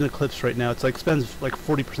probably in eclipse right now. It's like spends like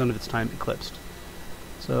 40% of its time eclipsed.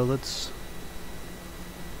 So let's...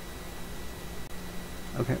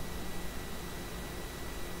 Okay.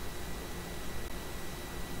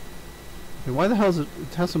 Okay, why the hell is it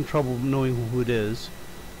has some trouble knowing who it is?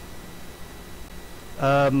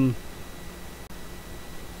 Okay,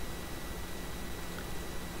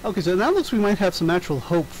 so now it looks we might have some actual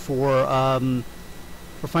hope for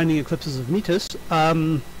finding eclipses of Metis.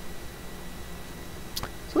 So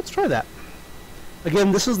let's try that.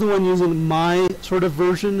 Again, this is the one using my sort of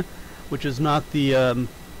version, which is not the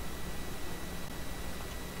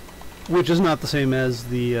same as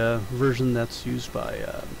the version that's used by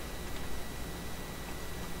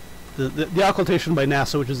the occultation by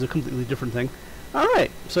NASA, which is a completely different thing. All right,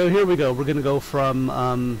 so here we go. We're going to go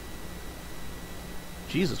from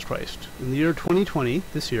Jesus Christ, in the year 2020,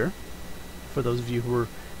 this year, for those of you who are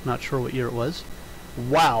not sure what year it was.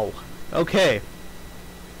 Wow. Okay.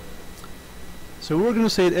 So we're going to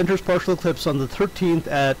say it enters partial eclipse on the 13th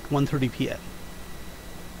at 1:30 p.m.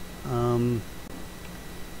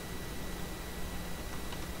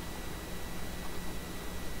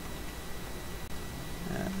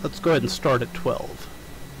 Let's go ahead and start at 12.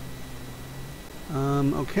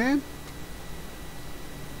 Okay.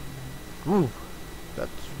 Ooh,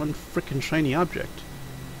 that's one frickin' shiny object.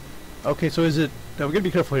 Okay, so is it... Now we're gonna be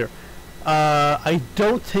careful here. I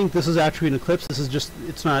don't think this is actually an eclipse. This is just...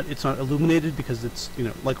 It's not illuminated because it's, you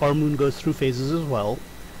know, like our moon goes through phases as well.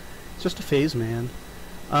 It's just a phase, man.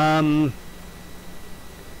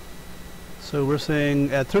 So we're saying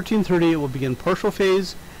at 13:30 it will begin partial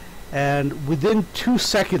phase, and within 2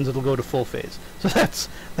 seconds it'll go to full phase. So that's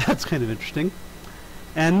kind of interesting.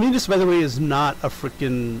 And Metis, by the way, is not a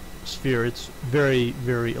frickin' sphere. It's very,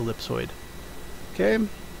 very ellipsoid. Okay.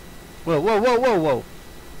 Whoa, whoa, whoa, whoa, whoa.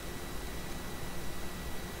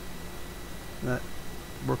 That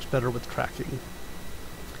works better with tracking.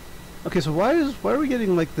 Okay, so why are we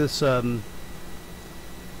getting like this? Oh,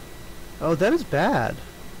 that is bad.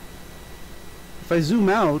 If I zoom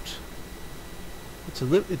out, it's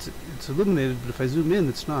illuminated, but if I zoom in,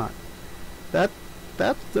 it's not.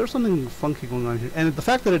 There's something funky going on here, and the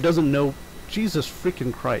fact that it doesn't know, Jesus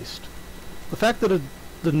freaking Christ, the fact that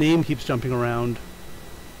the name keeps jumping around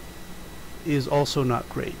is also not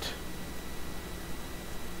great.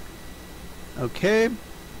 Okay,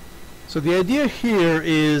 so the idea here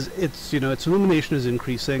is its illumination is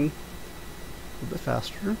increasing a little bit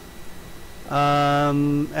faster.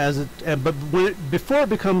 Before it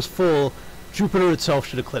becomes full, Jupiter itself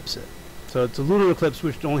should eclipse it. So it's a lunar eclipse,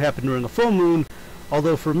 which only happen during a full moon.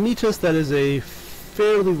 Although for Metis, that is a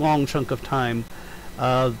fairly long chunk of time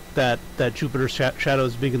that Jupiter's shadow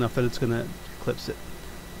is big enough that it's going to eclipse it.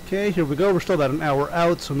 Okay, here we go. We're still about an hour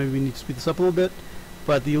out, so maybe we need to speed this up a little bit.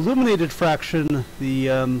 But the illuminated fraction, the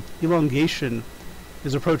elongation,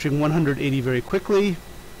 is approaching 180 very quickly.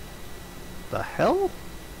 The hell?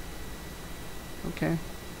 Okay.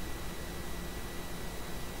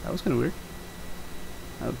 That was kind of weird.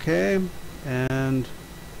 Okay, and...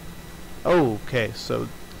 Oh, okay, so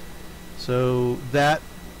that,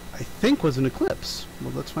 I think, was an eclipse.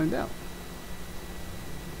 Well, let's find out.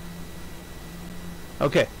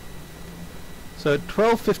 Okay. So at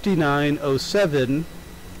 12:59:07,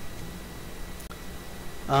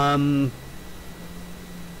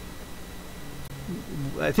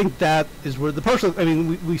 I think that is where the partial... I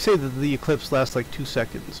mean, we say that the eclipse lasts like 2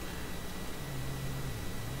 seconds.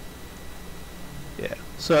 Yeah.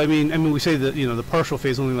 So I mean, we say that the partial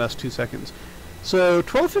phase only lasts 2 seconds. So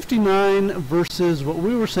 12:59 versus what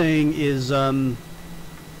we were saying is what the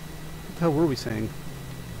hell were we saying?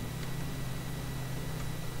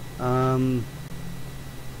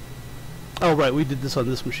 Oh right, we did this on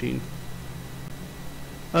this machine.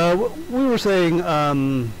 We were saying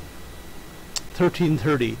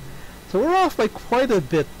 13:30. So we're off by quite a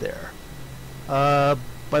bit there.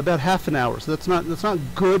 by about half an hour. So that's not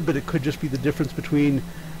good, but it could just be the difference between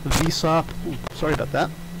VSOP. Ooh, sorry about that.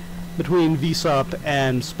 Between VSOP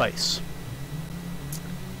and SPICE.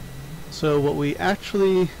 So what we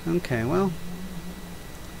actually, okay, well,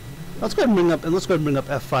 let's go ahead and bring up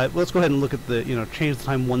F5. Let's go ahead and look at the, change the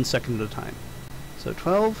time 1 second at a time. So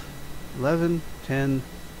 12, 11, 10.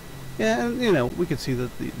 Yeah, and we can see that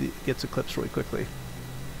it gets eclipsed really quickly.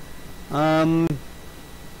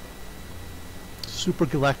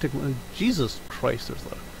 Supergalactic, Jesus Christ, there's a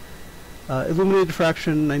lot of illuminated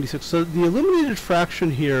fraction 96. So the illuminated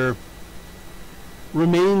fraction here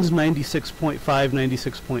remains 96.5,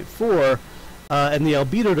 96.4, and the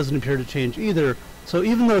albedo doesn't appear to change either. So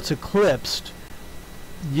even though it's eclipsed,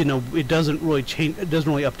 it doesn't really change. It doesn't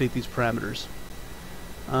really update these parameters.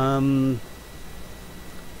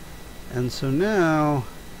 And so now,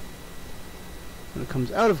 when it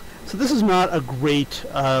comes out of, so this is not a great.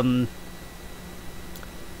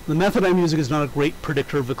 The method I'm using is not a great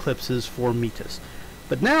predictor of eclipses for Metis.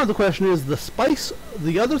 But now the question is the SPICE.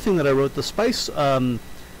 The other thing that I wrote, the SPICE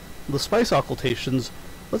occultations.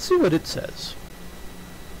 Let's see what it says.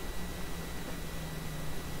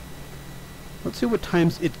 Let's see what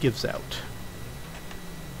times it gives out.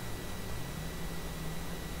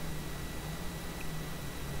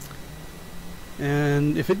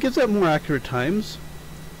 And if it gives out more accurate times,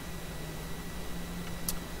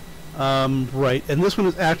 right, and this one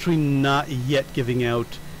is actually not yet giving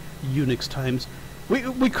out Unix times.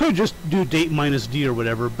 We could just do date minus D or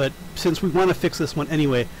whatever, but since we want to fix this one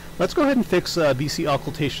anyway, let's go ahead and fix BC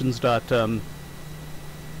occultations. Let's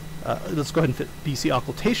go ahead and fix BC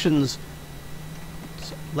occultations.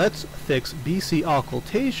 Let's fix BC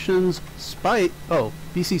occultations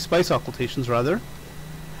BC SPICE occultations rather,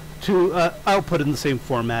 to output in the same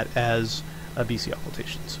format as BC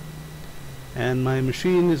occultations. And my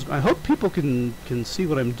machine is, I hope people can see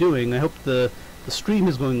what I'm doing. I hope the stream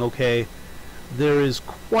is going okay. There is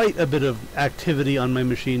quite a bit of activity on my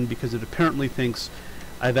machine because it apparently thinks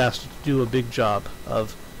I've asked it to do a big job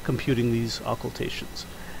of computing these occultations.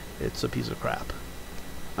 It's a piece of crap.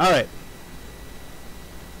 Alright.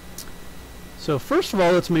 So first of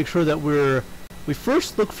all, let's make sure that we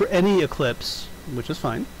first look for any eclipse, which is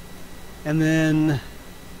fine. And then,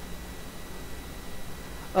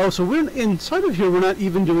 so we're inside of here. We're not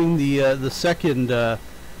even doing the second. We're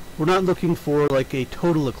not looking for like a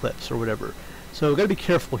total eclipse or whatever. So we've got to be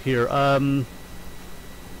careful here.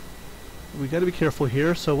 We got to be careful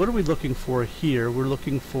here. So what are we looking for here? We're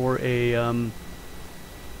looking for a.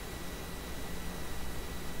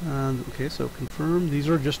 Okay, so confirm. These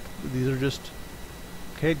are just.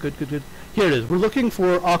 Okay, good. Here it is. We're looking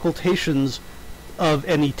for occultations of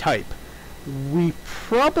any type. We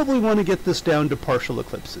probably want to get this down to partial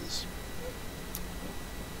eclipses,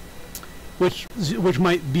 which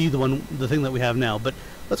might be the thing that we have now. But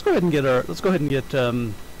let's go ahead and get our. Let's go ahead and get.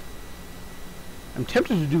 I'm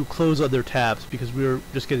tempted to do close other tabs because we're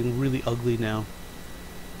just getting really ugly now.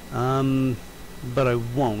 But I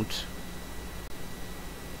won't.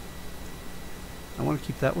 I want to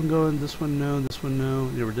keep that one going. This one no. This one no.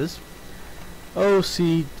 There it is.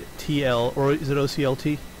 OCTL, or is it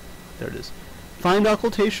OCLT? There it is. Find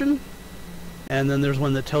occultation, and then there's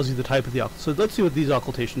one that tells you the type of the occultation. So let's see what these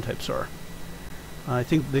occultation types are. I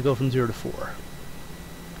think they go from 0 to 4.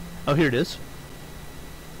 Oh, here it is.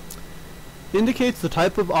 Indicates the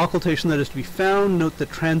type of occultation that is to be found. Note that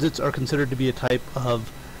transits are considered to be a type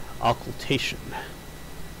of occultation.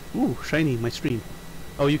 Ooh, shiny, my stream.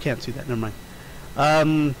 Oh, you can't see that. Never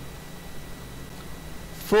mind.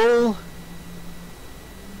 Full...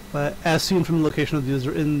 as seen from the location of the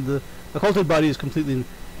user in the occulted body is completely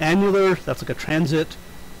annular. That's like a transit.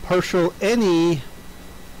 Partial, any.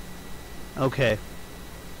 Okay.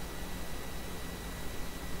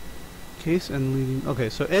 Case and leading. Okay,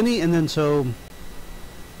 so any, and then so.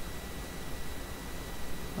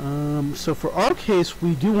 So for our case,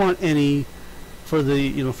 we do want any for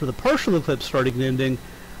the for the partial eclipse starting and ending,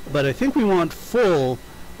 but I think we want full.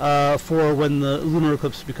 For when the lunar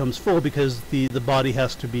eclipse becomes full, because the body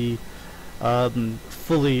has to be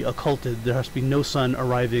fully occulted. There has to be no sun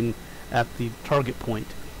arriving at the target point.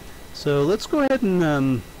 So let's go ahead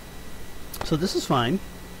and so this is fine.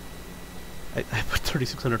 I put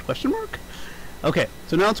 3600 question mark. Okay,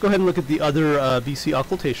 so now let's go ahead and look at the other BC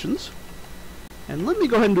occultations, and let me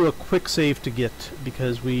go ahead and do a quick save to Git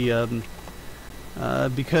because we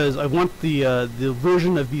because I want the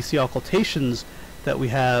version of BC occultations that we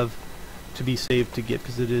have to be saved to Git,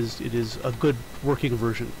 because it is a good working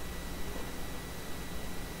version.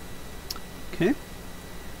 Okay.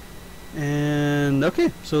 And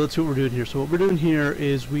okay, so let's see what we're doing here. So what we're doing here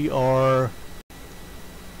is we are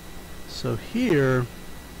So here,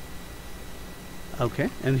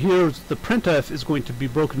 okay, and here's the printf is going to be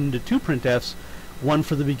broken into two printfs, one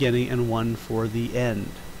for the beginning and one for the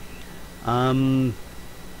end. Be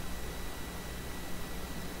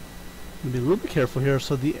a little bit careful here.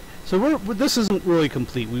 So this isn't really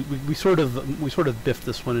complete. We sort of biffed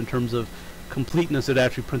this one in terms of completeness. It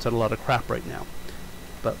actually prints out a lot of crap right now.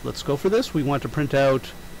 But let's go for this. We want to print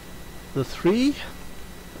out the 3.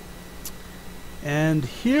 And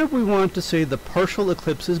here we want to say the partial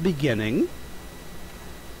eclipse is beginning.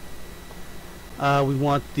 We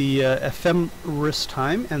want the ephemeris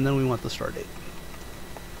time, and then we want the start date.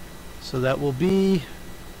 So that will be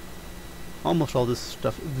almost all this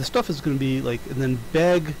stuff. This stuff is going to be like, and then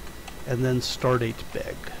beg, and then start date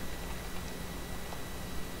beg.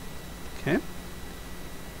 Okay.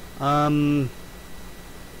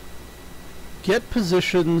 Get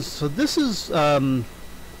positions. So this is,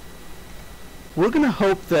 we're going to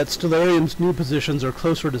hope that Stellarium's new positions are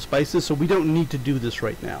closer to Spice's, so we don't need to do this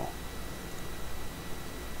right now.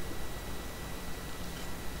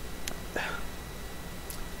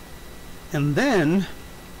 And then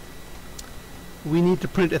we need to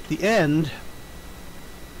print at the end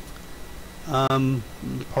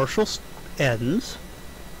partial ends.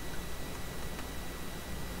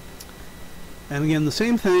 And again, the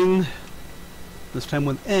same thing, this time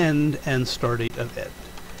with end and start date of end.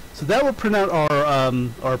 So that will print out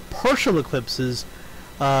our partial eclipses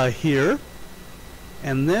here.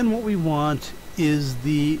 And then what we want is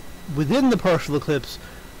within the partial eclipse,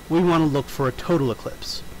 we want to look for a total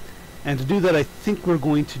eclipse. And to do that, I think we're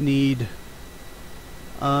going to need,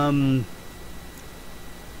 yeah,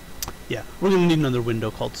 we're going to need another window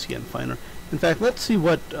called CNFiner. In fact, let's see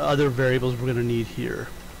what other variables we're going to need here.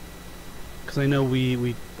 Because I know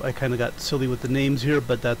I kind of got silly with the names here,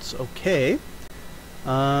 but that's okay.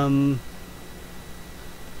 CNFine,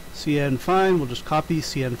 we'll just copy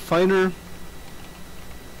CNFiner.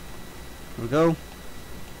 There we go.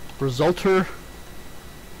 Resulter.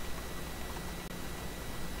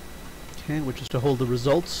 Okay, which is to hold the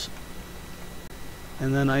results.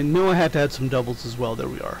 And then I know I had to add some doubles as well. There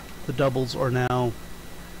we are. The doubles are now...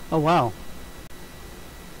 Oh, wow.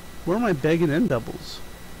 Where are my beg and end doubles?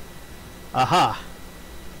 Aha!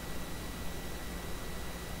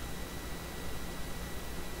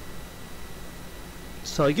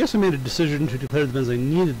 So I guess I made a decision to declare them as I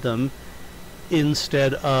needed them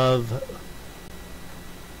instead of...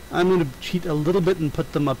 I'm going to cheat a little bit and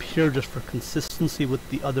put them up here just for consistency with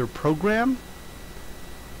the other program.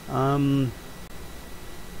 And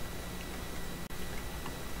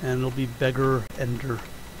it'll be beggar ender.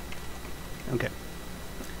 Okay.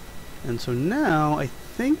 And so now I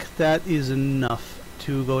think that is enough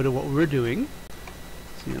to go to what we're doing.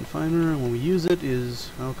 CNFiner, and when we use it is,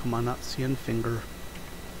 oh come on, not CNFinger.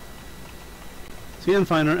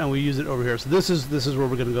 CNFiner, and we use it over here. So this is where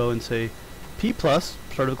we're going to go and say P plus,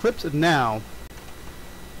 start of eclipse, and now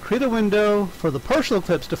create a window for the partial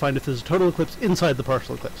eclipse to find if there's a total eclipse inside the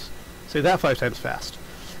partial eclipse. Say that 5 times fast.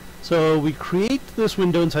 So we create this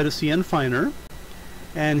window inside of CNFiner,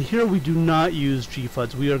 and here we do not use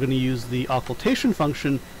gfuds. We are going to use the occultation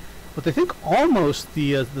function with I think almost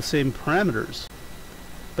the same parameters,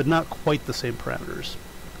 but not quite the same parameters.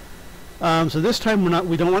 So this time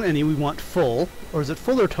we don't want any, we want full, or is it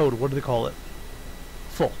full or total? What do they call it?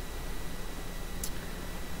 Full.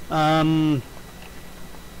 Planet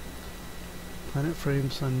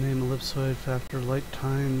frame, sun name, ellipsoid, factor, light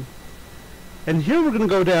time. And here we're going to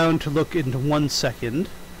go down to look into 1 second,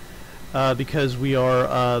 because we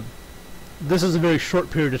are, this is a very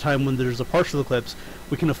short period of time when there's a partial eclipse.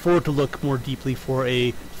 We can afford to look more deeply for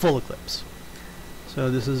a full eclipse.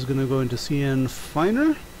 So this is going to go into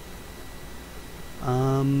CNFiner,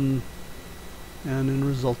 and in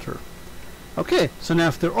resulter. Okay, so now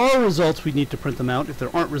if there are results, we need to print them out. If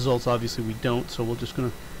there aren't results, obviously we don't, so we're just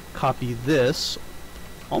going to copy this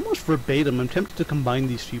almost verbatim. I'm tempted to combine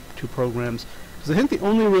these two programs, because I think the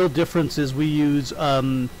only real difference is we use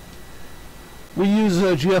GF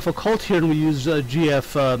occult here, and we use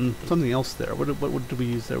GF something else there. What do we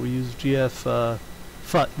use there? We use GF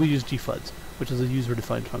FUD. We use gfuds, which is a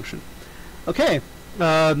user-defined function. Okay.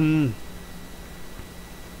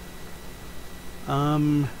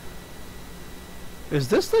 Is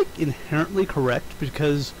this like inherently correct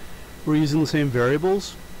because we're using the same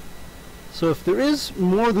variables? So if there is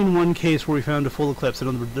more than one case where we found a full eclipse, in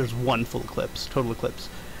other words, there's one full eclipse, total eclipse,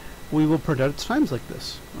 we will print out its times like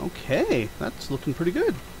this. Okay, that's looking pretty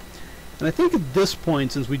good. And I think at this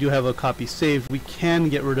point, since we do have a copy saved, we can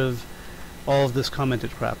get rid of all of this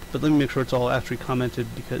commented crap. But let me make sure it's all actually commented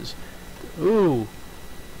because, ooh.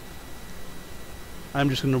 I'm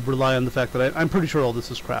just going to rely on the fact that I'm pretty sure all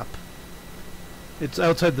this is crap. It's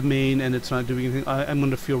outside the main and it's not doing anything. I'm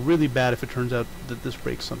going to feel really bad if it turns out that this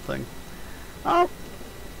breaks something. Oh.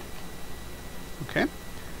 Okay.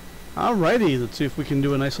 Alrighty, let's see if we can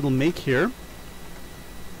do a nice little make here.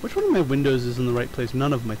 Which one of my windows is in the right place?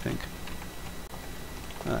 None of them, I think.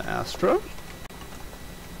 Astra.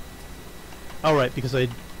 Alright, because I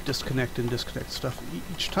disconnect and disconnect stuff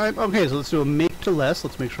each time. Okay, so let's do a make to less.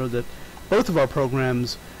 Let's make sure that both of our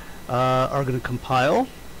programs are going to compile.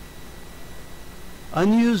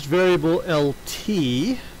 Unused variable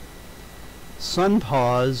LT, sun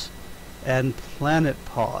pause, and planet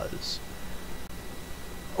pause.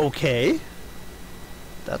 Okay.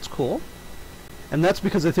 That's cool. And that's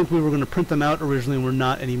because I think we were going to print them out originally and we're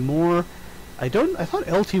not anymore. I thought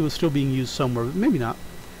LT was still being used somewhere, but maybe not.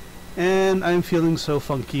 And I'm feeling so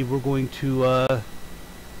funky, we're going to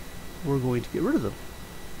get rid of them.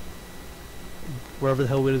 Wherever the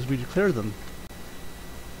hell it is we declare them.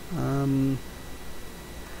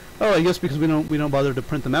 Oh, I guess because we don't bother to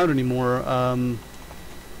print them out anymore,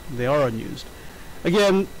 they are unused.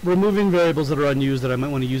 Again, removing variables that are unused that I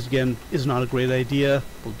might want to use again is not a great idea.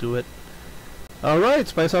 We'll do it. Alright,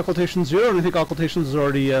 spice occultation 0, and I think occultations is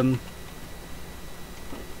already,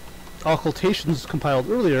 occultations compiled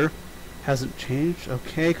earlier. Hasn't changed.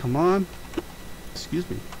 Okay, come on. Excuse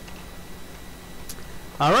me.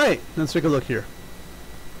 Alright, let's take a look here.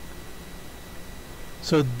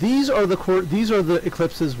 So these are the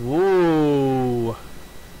eclipses. Whoa.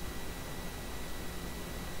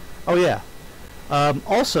 Oh yeah.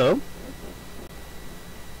 Also,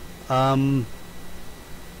 after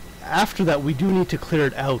that we do need to clear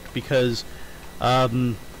it out because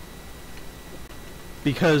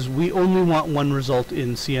we only want one result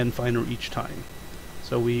in CN Finder each time.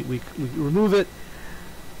 So we remove it.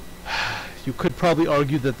 You could probably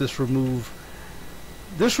argue that this removes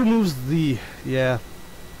the, yeah.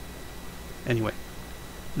 Anyway,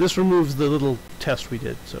 this removes the little test we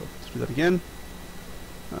did. So let's do that again.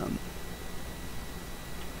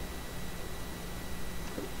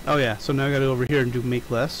 Oh yeah, so now I gotta go over here and do make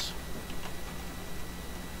less.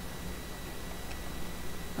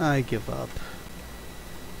 I give up.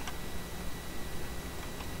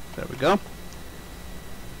 There we go.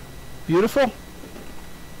 Beautiful.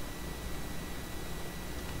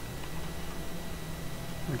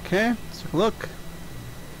 Okay, let's take a look.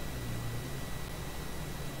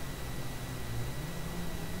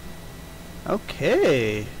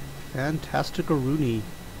 Okay, fantastic-a-rooney.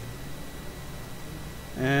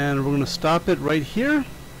 And we're going to stop it right here.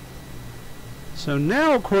 So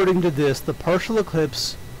now, according to this, the partial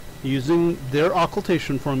eclipse, using their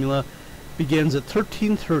occultation formula, begins at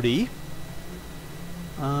 1330.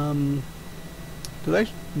 Did I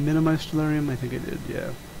minimize stellarium? I think I did,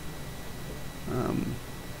 yeah.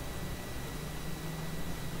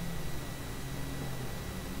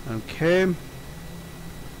 Okay.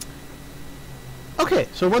 Okay,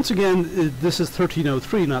 so once again, this is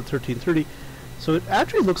 1303, not 1330. So it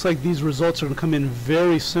actually looks like these results are going to come in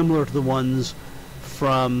very similar to the ones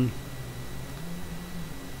from...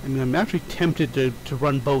 I mean, I'm actually tempted to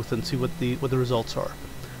run both and see what the results are.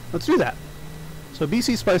 Let's do that. So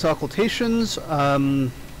BC Spice Occultations,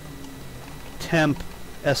 temp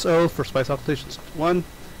SO for Spice Occultations 1,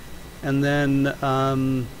 and then,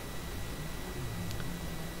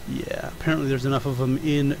 yeah, apparently there's enough of them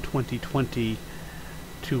in 2020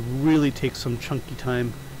 to really take some chunky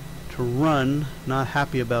time to run. Not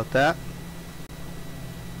happy about that.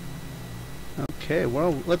 Okay,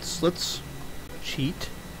 well, let's cheat.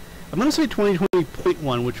 I'm going to say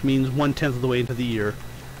 2020.1, which means 1/10 of the way into the year.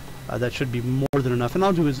 That should be more than enough, and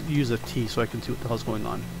I'll use a T so I can see what the hell's going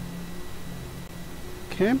on.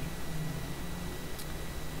 Okay.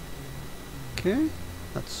 Okay,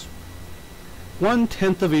 that's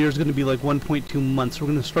 1/10 of a year is going to be like 1.2 months. We're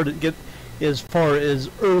going to start to get as far as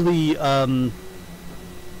early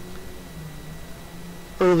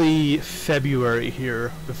February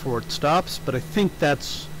here before it stops, but I think I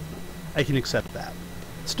can accept that.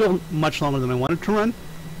 Still much longer than I wanted to run.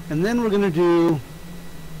 And then we're going to do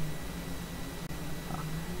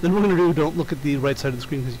don't look at the right side of the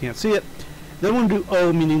screen because you can't see it. Then we're going to do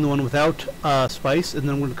O, meaning the one without spice, and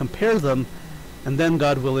then we're going to compare them, and then,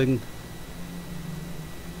 God willing,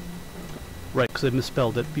 right, because I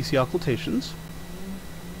misspelled it, BC Occultations.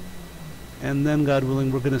 And then, God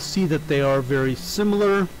willing, we're going to see that they are very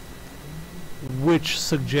similar, which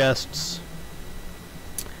suggests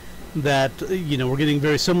that, you know, we're getting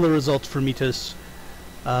very similar results for Metis,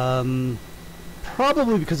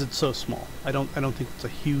 probably because it's so small. I don't think it's a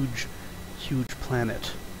huge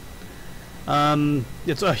planet.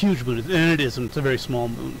 It's a huge moon, and it isn't. It's a very small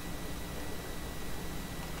moon.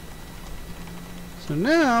 So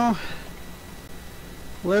now,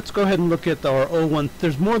 let's go ahead and look at our 01.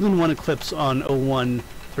 There's more than one eclipse on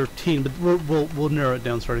 0113, but we'll narrow it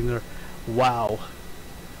down starting there. Wow.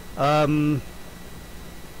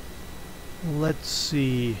 Let's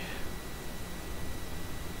see.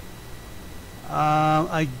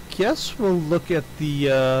 I guess we'll look at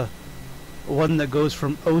the one that goes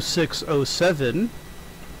from 0607.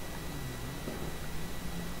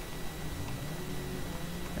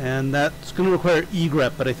 And that's going to require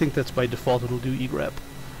egrep, but I think that's by default it'll do egrep.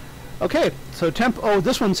 Okay, so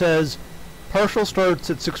this one says partial starts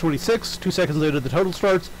at 6:26, 2 seconds later the total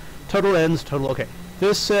starts, total ends, total, okay.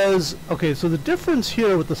 This says, okay, so the difference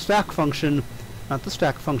here with the stack function, not the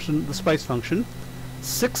stack function, the spice function,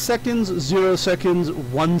 6 seconds, 0 seconds,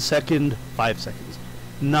 1 second, 5 seconds.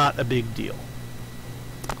 Not a big deal.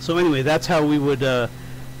 So anyway, that's how we would do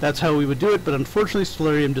it, but unfortunately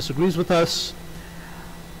Stellarium disagrees with us,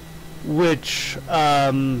 which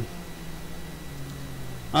honestly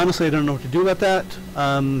I don't know what to do about that.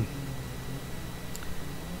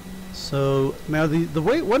 So now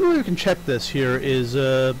one way we can check this here is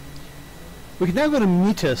we can now go to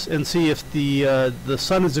Metis and see if the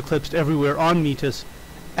sun is eclipsed everywhere on Metis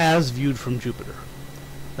as viewed from Jupiter.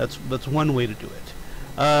 That's one way to do it.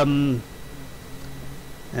 And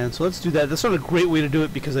so let's do that. That's not a great way to do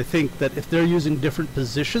it because I think that if they're using different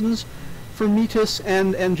positions for Metis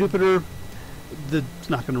and Jupiter, it's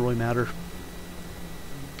not going to really matter.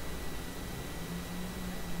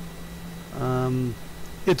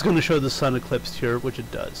 It's going to show the sun eclipsed here, which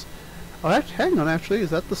it does. Oh, hang on, actually,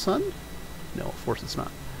 is that the sun? No, of course it's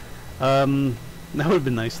not. That would have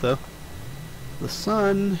been nice, though. The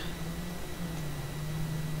sun...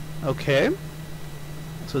 Okay.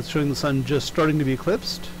 So it's showing the sun just starting to be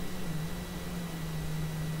eclipsed.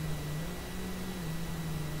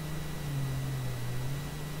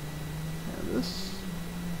 And this...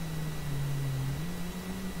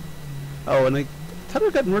 Oh, and I thought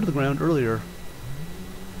I'd gotten rid of the ground earlier.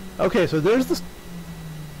 Okay, so there's the...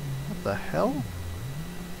 What the hell?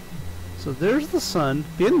 So there's the sun,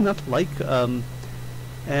 being enough like,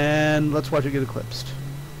 and let's watch it get eclipsed.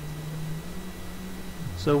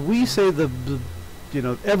 So we say you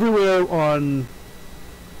know, everywhere on...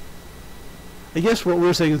 I guess what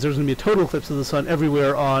we're saying is there's going to be a total eclipse of the sun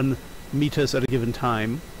everywhere on Metis at a given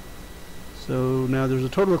time. So now there's a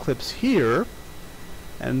total eclipse here,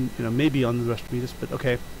 and, you know, maybe on the rest of Metis, but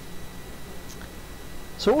okay.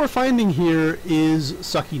 So what we're finding here is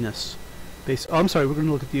suckiness. Oh, I'm sorry, we're going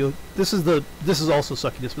to look at the... This is also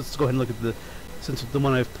suckiness, but let's go ahead and look at since the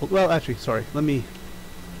one I've pulled... Well, actually, sorry, let me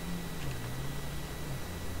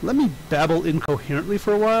babble incoherently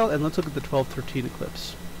for a while, and let's look at the 1213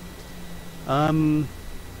 eclipse.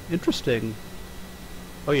 Interesting.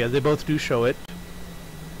 Oh yeah, they both do show it.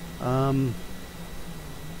 And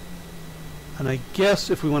I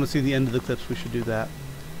guess if we want to see the end of the eclipse, we should do that.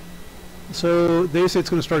 So they say it's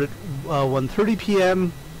going to start at 1:30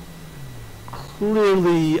 p.m.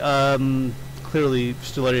 Clearly,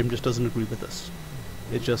 Stellarium just doesn't agree with this.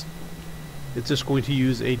 It's just going to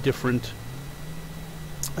use a different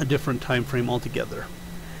time frame altogether.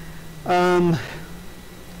 So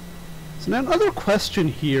now another question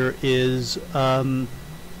here is,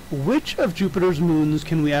 which of Jupiter's moons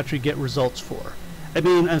can we actually get results for? I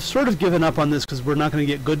mean, I've sort of given up on this because we're not going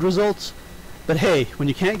to get good results. But hey, when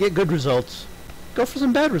you can't get good results, go for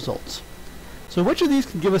some bad results. So which of these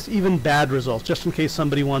can give us even bad results, just in case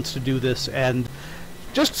somebody wants to do this, and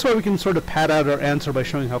just so we can sort of pad out our answer by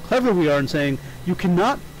showing how clever we are and saying, you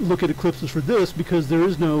cannot look at eclipses for this because there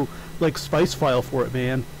is no, like, spice file for it,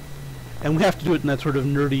 man. And we have to do it in that sort of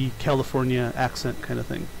nerdy California accent kind of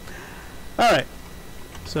thing. Alright,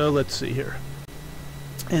 so let's see here.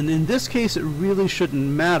 And in this case, it really shouldn't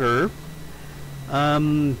matter.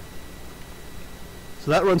 So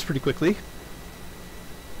that runs pretty quickly.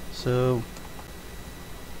 So,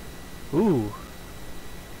 ooh.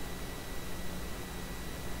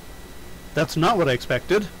 That's not what I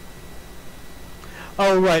expected.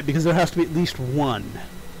 Oh, right, because there has to be at least one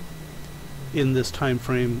in this time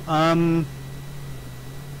frame.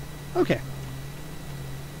 Okay.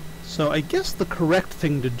 So I guess the correct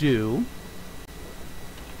thing to do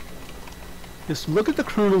is to look at the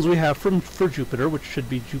kernels we have for Jupiter, which should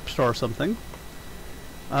be Jupstar or something.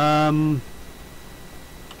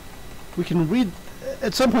 We can read...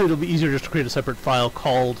 At some point it'll be easier just to create a separate file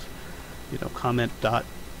called, you know, comment dot...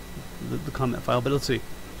 the comment file, but let's see.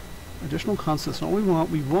 Additional constants, not what we want.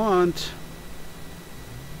 We want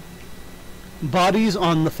bodies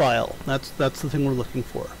on the file. That's the thing we're looking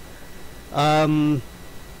for. You'll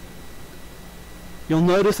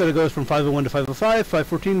notice that it goes from 501 to 505,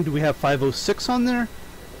 514. Do we have 506 on there?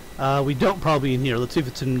 We don't, probably in here. Let's see if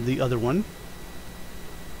it's in the other one.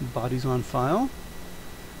 Bodies on file.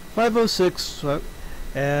 506,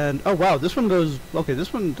 and oh wow, this one goes, okay,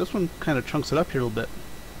 this one kind of chunks it up here a little bit.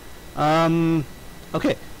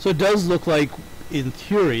 Okay, so it does look like, in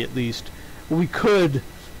theory at least, we could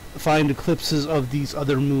find eclipses of these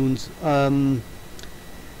other moons. Of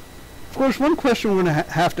course, one question we're going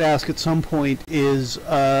to have to ask at some point is,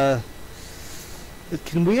 can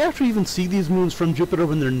we actually even see these moons from Jupiter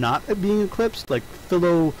when they're not being eclipsed? Like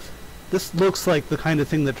this looks like the kind of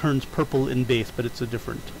thing that turns purple in base, but it's a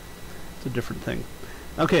different thing.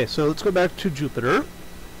 Okay, so let's go back to Jupiter.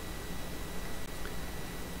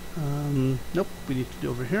 Nope, we need to do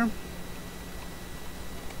over here.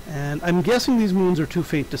 And I'm guessing these moons are too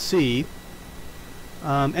faint to see.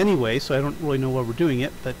 Anyway, so I don't really know why we're doing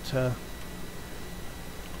it, but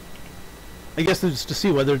I guess it's to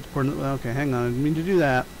see whether we're, okay, hang on, I didn't mean to do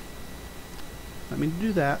that. I didn't mean to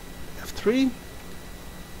do that. F3.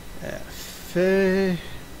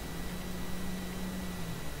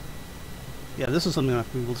 Yeah, this is something I'm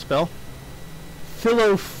not going to be able to spell. So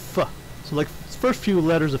like first few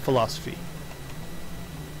letters of philosophy.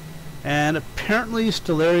 And apparently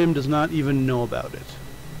Stellarium does not even know about it.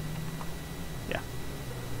 Yeah.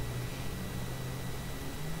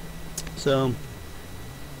 So,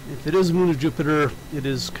 if it is a moon of Jupiter, it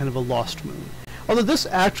is kind of a lost moon. Although this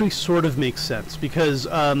actually sort of makes sense, because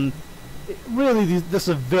really this is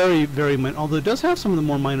a very, very minor, although it does have some of the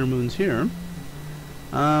more minor moons here,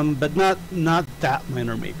 but not that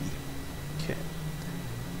minor maybe. Okay.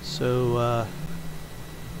 So,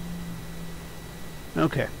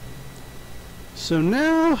 okay. So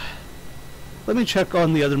now, let me check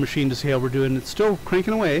on the other machine to see how we're doing. It's still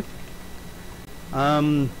cranking away.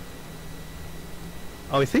 Oh,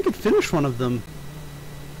 I think it finished one of them.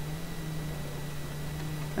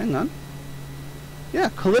 Hang on. Yeah,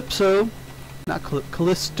 Calypso, not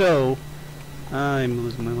Callisto. I'm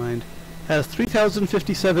losing my mind. Has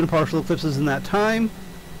 3,057 partial eclipses in that time,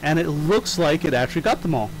 and it looks like it actually got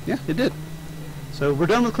them all. Yeah, it did. So we're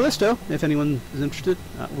done with Callisto, if anyone is interested,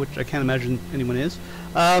 which I can't imagine anyone is.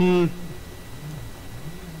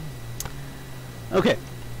 Okay,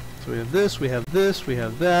 so we have this, we have this, we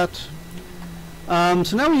have that.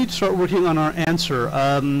 So now we need to start working on our answer.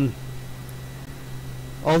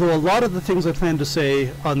 Although a lot of the things I plan to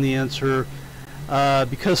say on the answer,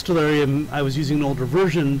 because Stellarium, I was using an older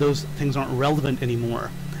version, those things aren't relevant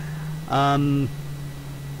anymore.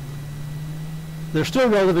 They're still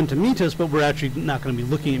relevant to Metis, but we're actually not going to be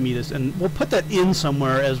looking at Metis, and we'll put that in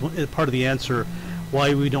somewhere as part of the answer,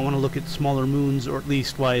 why we don't want to look at smaller moons, or at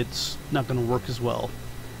least why it's not going to work as well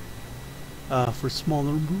for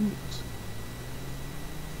smaller moons.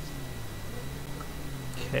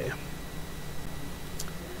 Okay.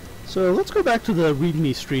 So let's go back to the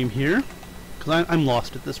README stream here, because I'm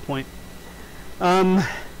lost at this point. Now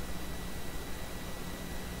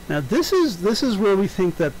this is where we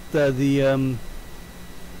think that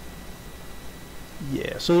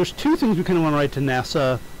yeah, so there's two things we kind of want to write to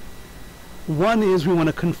NASA. One is we want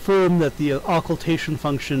to confirm that the occultation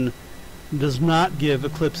function does not give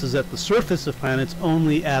eclipses at the surface of planets,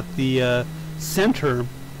 only at the center.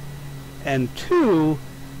 And two,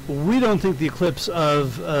 we don't think the eclipse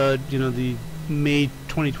of the May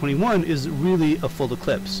 2021 is really a full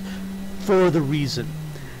eclipse for the reason.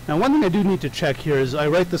 Now, one thing I do need to check here is I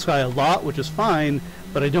write this guy a lot, which is fine,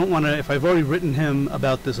 but I don't want to, if I've already written him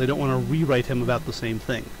about this, I don't want to rewrite him about the same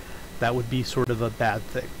thing. That would be sort of a bad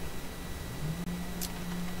thing.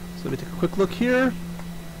 So let me take a quick look here.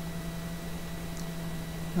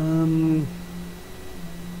 And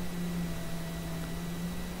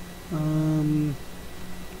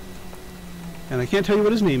I can't tell you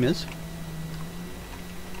what his name is.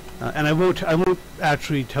 And I won't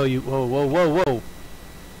actually tell you. Whoa, whoa, whoa, whoa.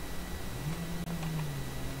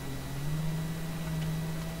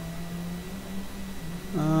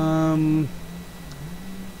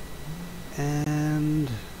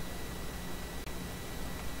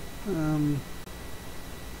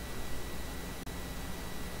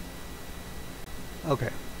 Okay.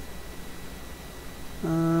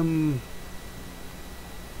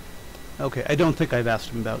 Okay, I don't think I've asked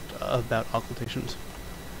him about occultations.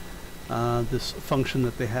 This function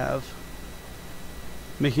that they have.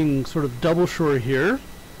 Making sort of double sure here.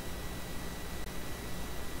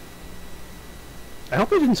 I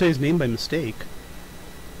hope I didn't say his name by mistake.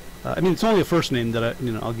 I mean, it's only a first name that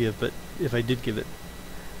I'll give, but if I did give it,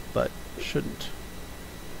 but shouldn't.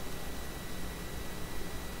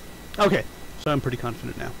 Okay, so I'm pretty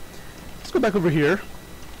confident now. let's go back over here.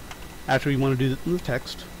 Actually, we want to do the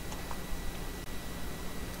text.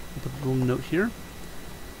 Put a little note here.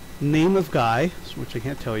 Name of guy, which I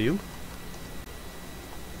can't tell you.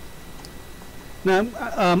 Now,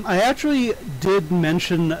 I actually did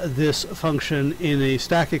mention this function in a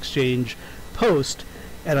Stack Exchange post,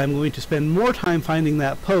 and I'm going to spend more time finding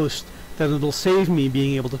that post than it'll save me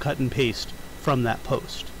being able to cut and paste from that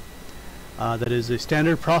post. That is a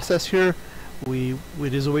standard process here.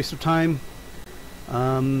 It is a waste of time.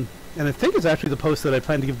 And I think it's actually the post that I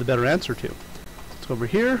plan to give the better answer to. Let's go over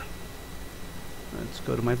here. Let's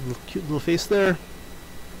go to my cute little face there.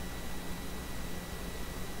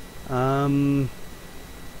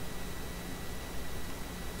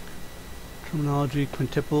 Terminology,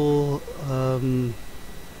 quintuple.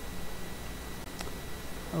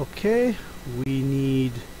 Okay, we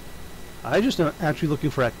need... I just am actually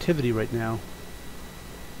looking for activity right now.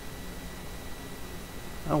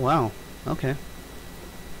 Oh wow, okay.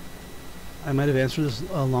 I might have answered this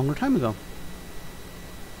a longer time ago.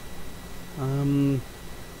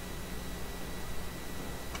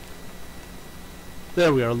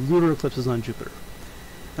 There we are, lunar eclipses on Jupiter.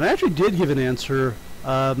 And I actually did give an answer,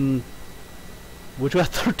 which got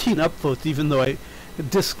 13 upvotes, even though I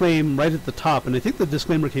disclaimed right at the top, and I think the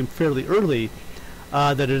disclaimer came fairly early,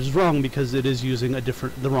 that it is wrong because it is using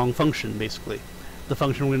the wrong function, basically. The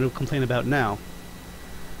function we're going to complain about now.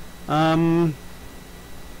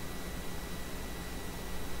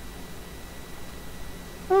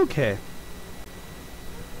 Okay.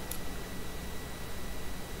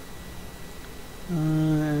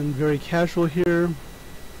 And very casual here.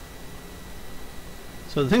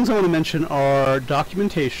 So the things I want to mention are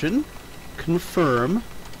documentation, confirm,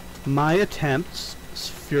 my attempts,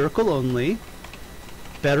 spherical only,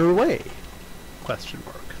 better way, question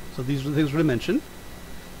mark. So these are the things we're going to mention.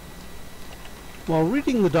 While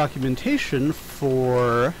reading the documentation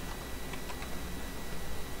for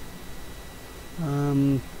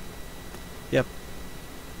yep.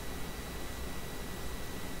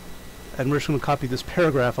 And we're just going to copy this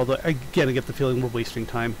paragraph, although again I get the feeling we're wasting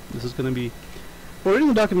time. This is going to be... We're reading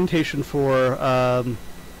the documentation for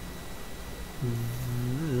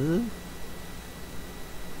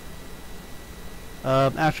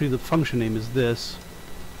actually the function name is this,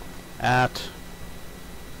 at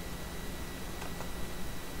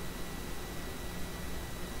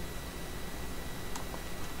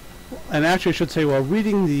and actually I should say while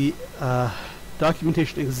reading the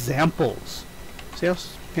documentation examples. See how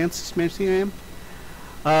fancy I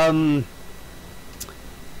am?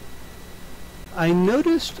 I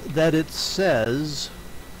noticed that it says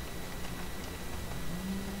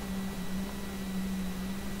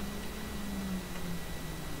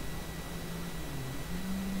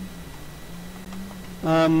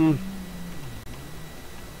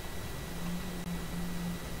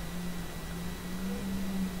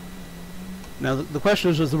now the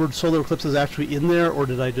question is the word solar eclipses actually in there, or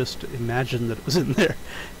did I just imagine that it was in there?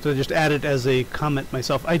 So I just add it as a comment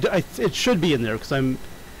myself. It should be in there because I'm...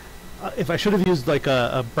 if I should have used like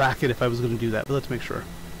a bracket if I was going to do that, but let's make sure.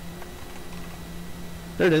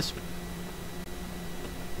 There it is.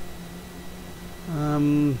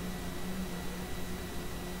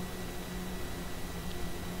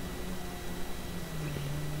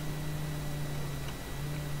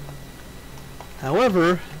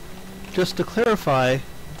 However, just to clarify,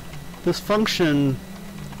 this function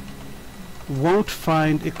won't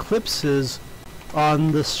find eclipses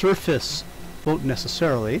on the surface, won't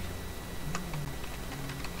necessarily,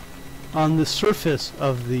 on the surface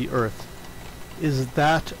of the Earth. Is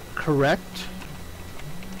that correct?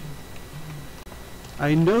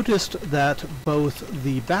 I noticed that both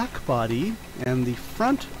the back body and the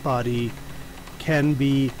front body can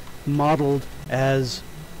be modeled as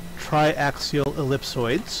triaxial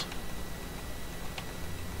ellipsoids,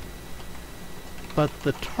 but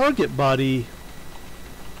the target body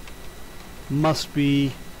must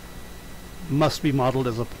be modeled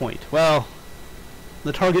as a point. Well,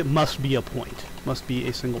 the target must be a point, must be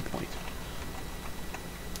a single point.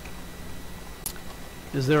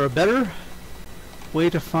 Is there a better way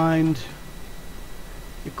to find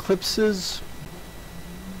eclipses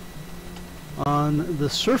on the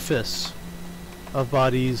surface of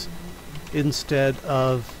bodies instead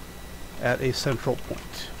of at a central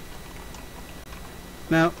point?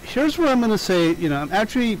 Now, here's where I'm going to say, I'm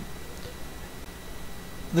actually...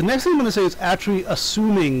 The next thing I'm going to say is actually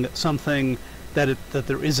assuming something that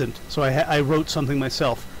there isn't. So I wrote something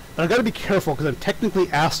myself. But I've got to be careful because I'm technically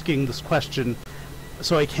asking this question,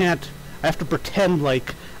 so I have to pretend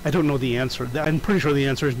like I don't know the answer. I'm pretty sure the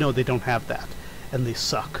answer is no, they don't have that. And they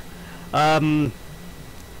suck.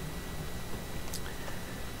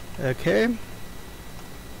 Okay.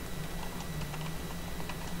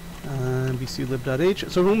 bclib.h.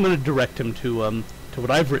 So I'm going to direct him to what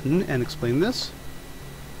I've written and explain this.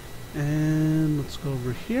 And let's go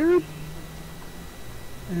over here.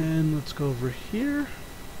 And let's go over here.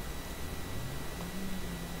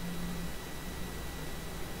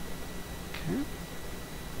 Okay.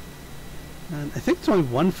 And I think it's only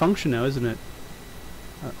one function now, isn't it?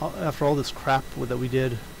 After all this crap that we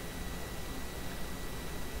did.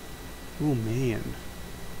 Oh man.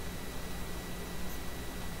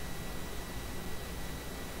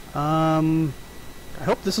 I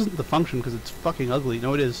hope this isn't the function because it's fucking ugly.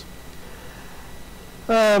 No, it is.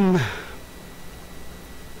 What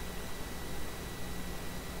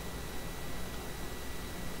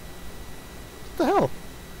the hell?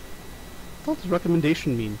 What does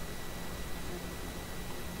recommendation mean?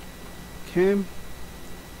 Okay.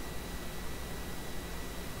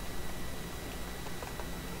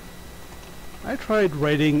 I tried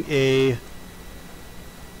writing a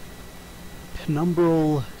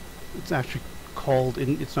penumbral, it's actually called,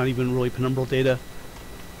 it's not even really penumbral data.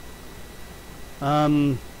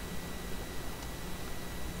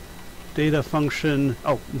 Data function,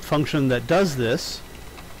 function that does this.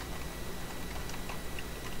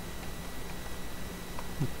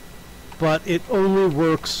 But it only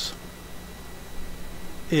works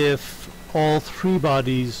if all three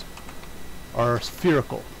bodies are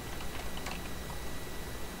spherical.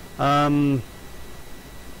 I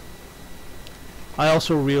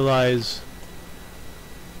also realize,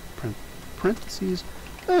 parentheses,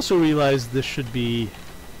 I also realize this should be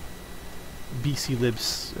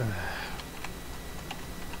bclibs,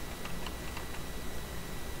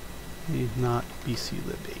 not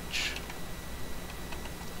bclibh.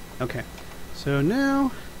 Okay, so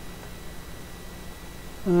now,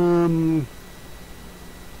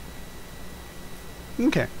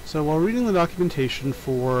 okay, so while reading the documentation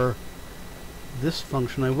for this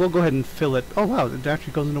function, I will go ahead and fill it. Oh wow, it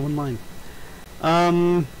actually goes into one line.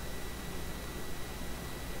 And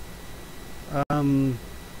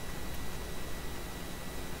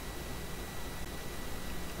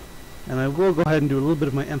I will go ahead and do a little bit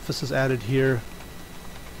of my emphasis added here.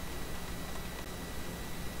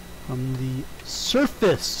 From the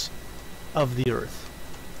surface of the Earth.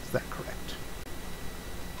 Is that correct?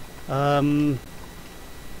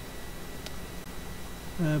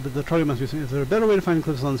 But the target must be, is there a better way to find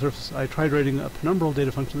eclipses on the surface? I tried writing a penumbral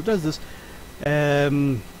data function that does this.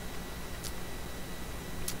 And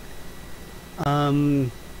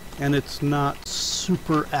it's not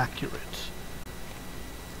super accurate.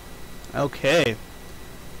 Okay.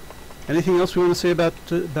 Anything else we want to say about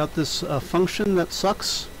this function that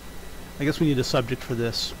sucks? I guess we need a subject for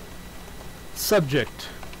this. Subject.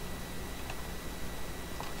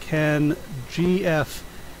 Can GF...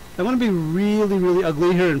 I want to be really, really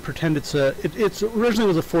ugly here and pretend it's a... It's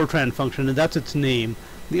originally was a Fortran function, and that's its name.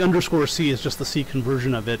 The underscore C is just the C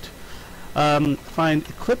conversion of it. Find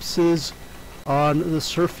eclipses on the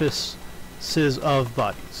surfaces of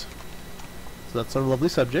bodies. So that's our lovely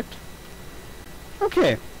subject.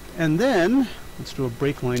 Okay, and then let's do a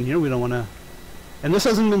break line here. We don't want to... And this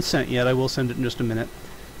hasn't been sent yet. I will send it in just a minute.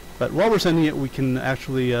 But while we're sending it, we can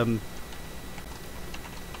actually...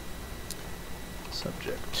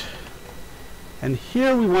 subject. And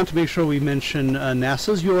here we want to make sure we mention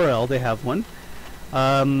NASA's URL. They have one.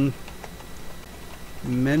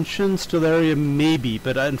 Mention Stellarium maybe,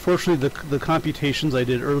 but unfortunately the computations I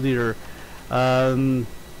did earlier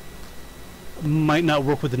might not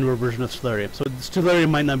work with the newer version of Stellarium. So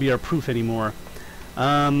Stellarium might not be our proof anymore.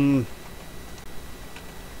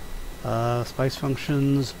 Spice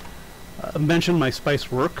functions. Mention my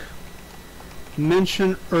spice work.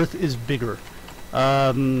 Mention Earth is bigger.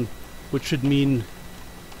 Which should mean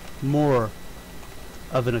more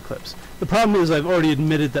of an eclipse. The problem is I've already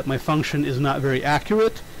admitted that my function is not very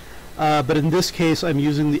accurate, but in this case I'm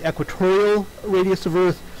using the equatorial radius of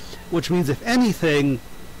Earth, which means if anything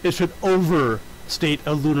it should overstate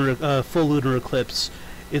a full lunar eclipse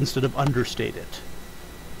instead of understate it.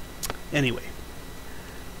 Anyway,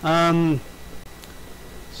 so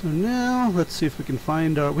now let's see if we can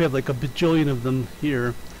find our... We have like a bajillion of them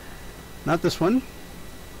here. Not this one.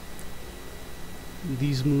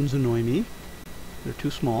 These moons annoy me. They're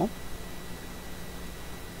too small.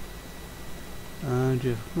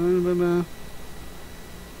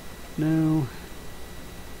 No.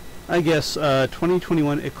 I guess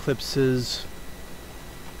 2021 eclipses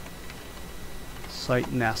site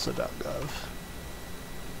nasa.gov.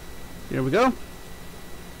 Here we go.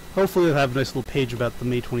 Hopefully it'll have a nice little page about the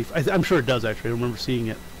May 25th. I'm sure it does actually. I remember seeing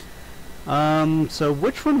it. So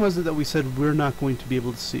which one was it that we said we're not going to be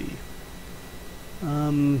able to see?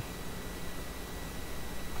 And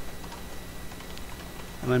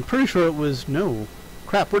I'm pretty sure it was, no.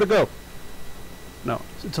 Crap, where'd it go? No,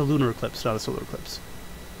 it's a lunar eclipse, not a solar eclipse.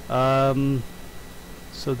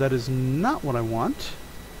 So that is not what I want.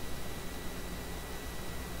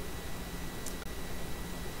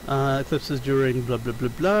 Eclipses during blah blah blah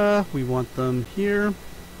blah. We want them here.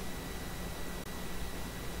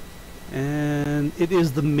 And it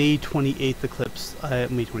is the May 28th eclipse,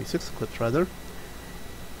 May 26th eclipse rather.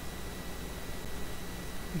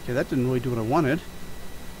 Okay, that didn't really do what I wanted.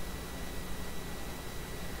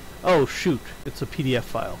 Oh shoot, it's a PDF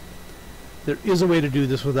file. There is a way to do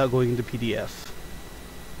this without going into PDF.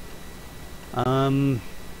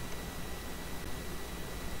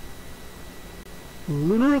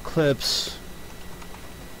 Lunar eclipse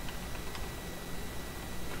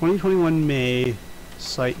 2021 May,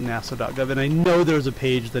 site nasa.gov, and I know there's a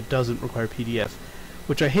page that doesn't require PDF,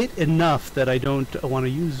 which I hate enough that I don't want to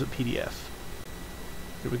use a PDF.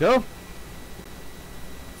 Here we go.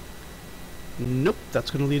 Nope,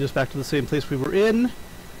 that's going to lead us back to the same place we were in.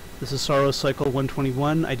 This is Sorrow Cycle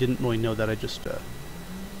 121. I didn't really know that. I just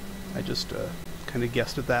kind of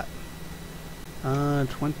guessed at that.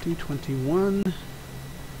 2021.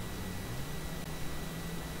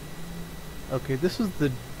 Okay, this is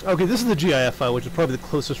the GIF file, which is probably the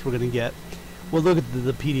closest we're going to get. We'll look at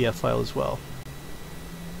the PDF file as well.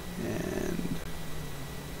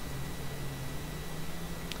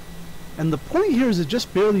 And the point here is it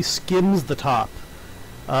just barely skims the top.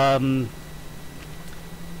 So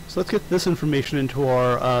let's get this information into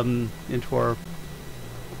our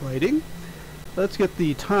writing. Let's get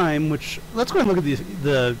the time, which let's go ahead and look at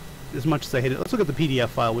the as much as I hate it. Let's look at the PDF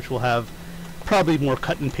file, which will have probably more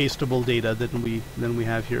cut and pastable data than we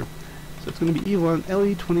have here. So it's going to be E1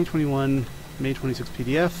 LE 2021 May 26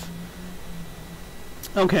 PDF.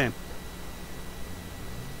 Okay.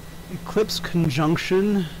 Eclipse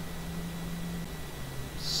conjunction.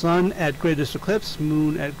 Sun at greatest eclipse,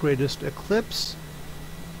 moon at greatest eclipse.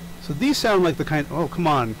 So these sound like the kind... Oh, come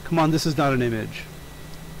on, this is not an image.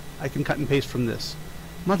 I can cut and paste from this.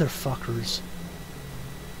 Motherfuckers.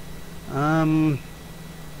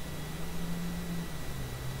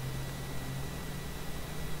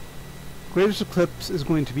 Greatest eclipse is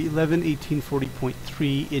going to be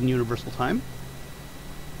 11/18/40.3 in Universal Time.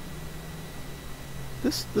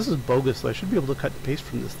 This is bogus. I should be able to cut and paste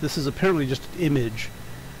from this. This is apparently just an image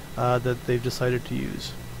that they've decided to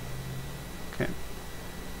use. Okay.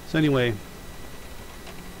 So anyway,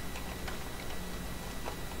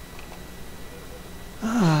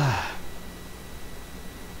 oh,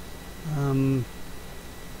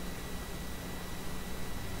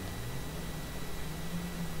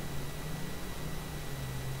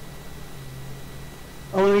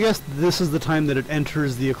 and I guess this is the time that it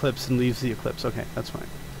enters the eclipse and leaves the eclipse. Okay, that's fine.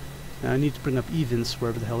 Now I need to bring up events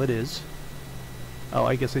wherever the hell it is. Oh,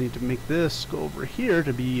 I guess I need to make this go over here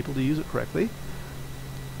to be able to use it correctly.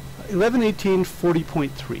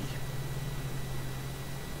 11/18/40.3.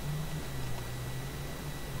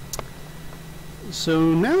 So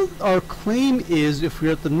now our claim is if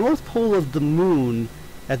we're at the north pole of the moon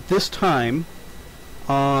at this time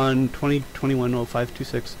on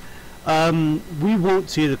 2021-0526, we won't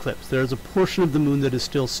see an eclipse. There's a portion of the moon that is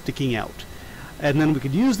still sticking out. And then we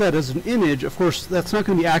could use that as an image. Of course, that's not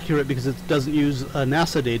going to be accurate because it doesn't use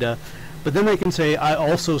NASA data. But then I can say I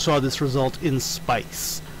also saw this result in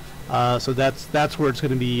SPICE. So that's where it's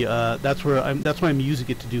going to be. That's why I'm using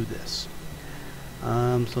it to do this.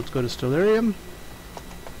 So let's go to Stellarium.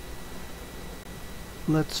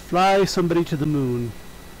 Let's fly somebody to the moon.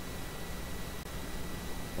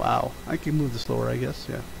 Wow, I can move this lower, I guess.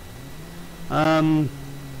 Yeah.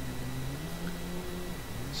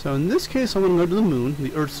 So in this case, I'm going to go to the moon,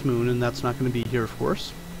 the Earth's moon, and that's not going to be here, of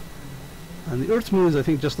course. And the Earth's moon is, I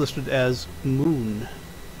think, just listed as moon.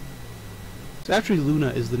 So actually, Luna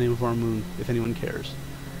is the name of our moon, if anyone cares.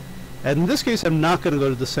 And in this case, I'm not going to go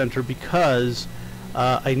to the center because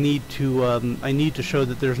I need to show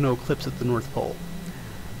that there's no eclipse at the North Pole.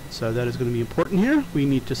 So that is going to be important here. We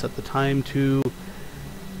need to set the time to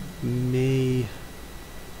May,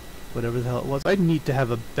 whatever the hell it was. I need to have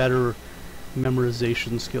a better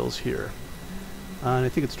memorization skills here. And I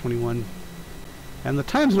think it's 21. And the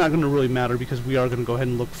time's not going to really matter because we are going to go ahead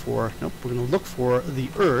and look for, nope, we're going to look for the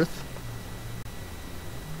Earth.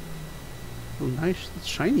 Oh, nice, it's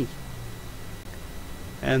shiny.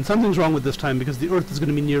 And something's wrong with this time because the Earth is going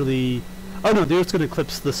to be nearly, oh no, the Earth's going to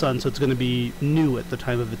eclipse the Sun, so it's going to be new at the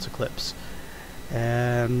time of its eclipse.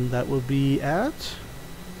 And that will be at,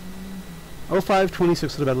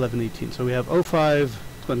 0526 at about 11:18. So we have 05. Let's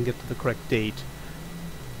go ahead and get to the correct date.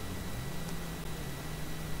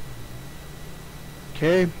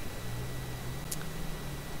 Okay.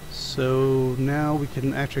 So now we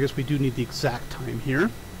can actually, I guess we do need the exact time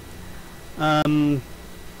here.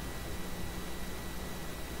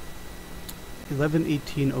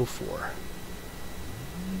 11:18:04.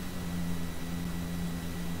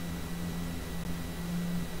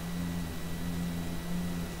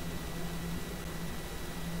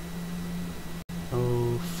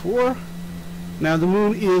 Now the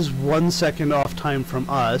moon is 1 second off time from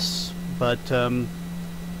us, but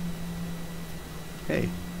hey.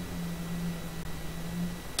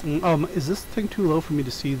 Is this thing too low for me to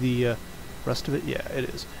see the rest of it? Yeah, it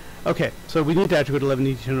is. Okay, so we need to actually go to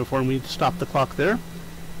 11:18:04, and we need to stop the clock there.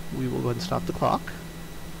 We will go ahead and stop the clock.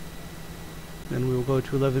 Then we will go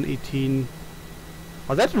to 11:18.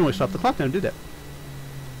 Oh, that didn't really stop the clock now, did it?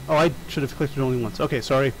 Oh, I should have clicked it only once. Okay,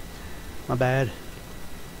 sorry. My bad.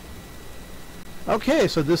 Okay,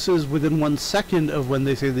 so this is within 1 second of when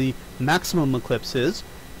they say the maximum eclipse is.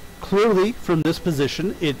 Clearly, from this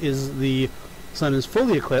position, it is the sun is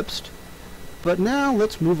fully eclipsed. But now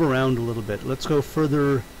let's move around a little bit. Let's go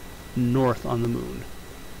further north on the moon.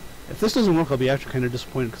 If this doesn't work, I'll be actually kind of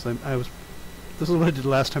disappointed because this is what I did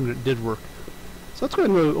last time and it did work. So let's go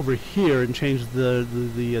ahead and go over here and change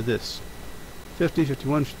this. 50,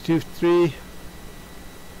 51, 52, 53.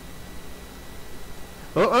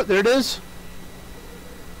 Oh, there it is.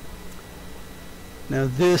 Now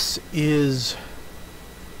this is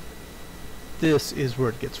where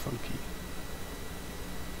it gets funky.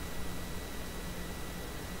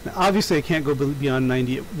 Now obviously I can't go beyond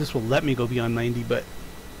 90. This will let me go beyond 90, but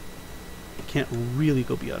I can't really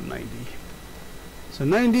go beyond 90. So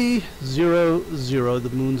 90, 0, 0, the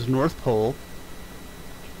moon's north pole.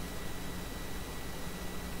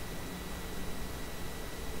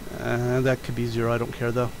 That could be 0, I don't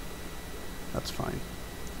care though. That's fine.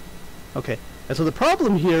 Okay, and so the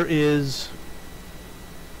problem here is,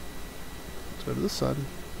 let's go to the sun.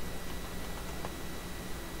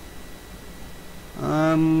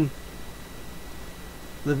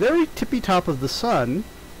 The very tippy top of the sun,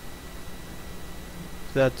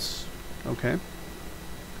 that's okay.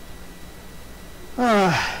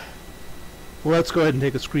 Let's go ahead and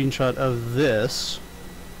take a screenshot of this.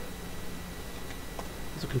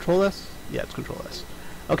 Is it Control S? Yeah, it's Control S.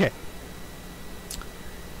 Okay.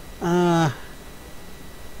 And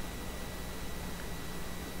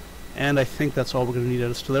I think that's all we're going to need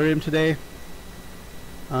out of Stellarium today.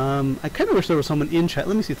 I kind of wish there was someone in chat.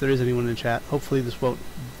 Let me see if there is anyone in chat. Hopefully this won't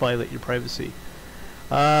violate your privacy.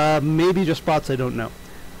 Maybe just bots, I don't know.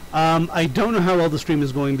 I don't know how well the stream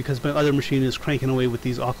is going because my other machine is cranking away with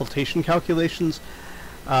these occultation calculations.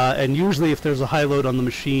 And usually if there's a high load on the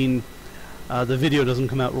machine, the video doesn't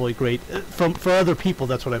come out really great. For other people,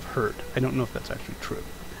 that's what I've heard. I don't know if that's actually true.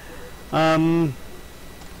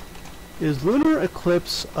 Is lunar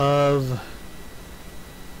eclipse of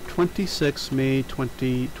 26 May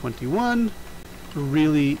 2021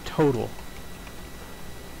 really total?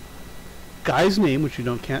 Guy's name, which you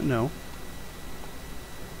can't know.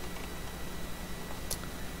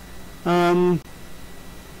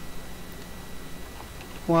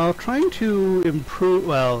 While trying to improve,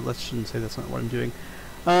 well, let's shouldn't say that's not what I'm doing.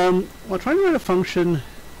 While trying to write a function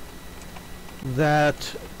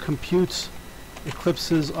that computes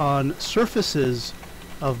eclipses on surfaces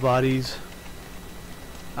of bodies,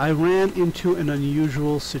 I ran into an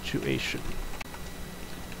unusual situation.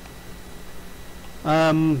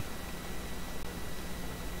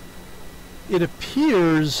 It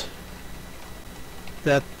appears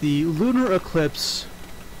that the lunar eclipse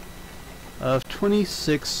of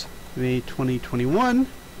 26 May 2021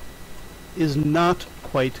 is not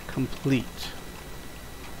quite complete.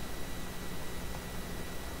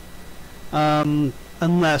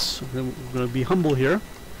 Unless, I'm going to be humble here,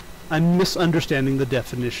 I'm misunderstanding the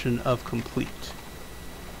definition of complete.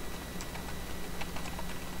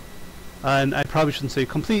 And I probably shouldn't say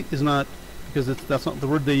complete is not, because that's not the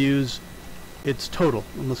word they use. It's total,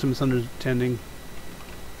 unless I'm misunderstanding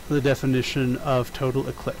the definition of total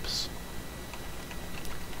eclipse.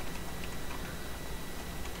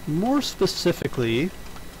 More specifically,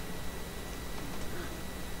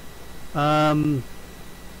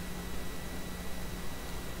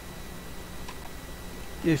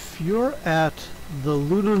 if you're at the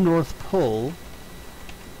lunar North Pole,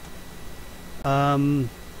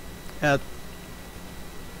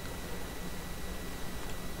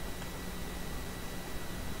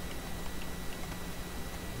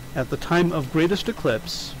 at the time of greatest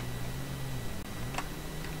eclipse,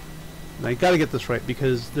 And I gotta get this right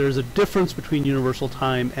because there's a difference between universal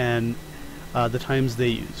time and the times they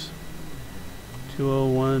use.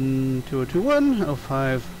 201, 2021,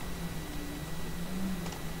 05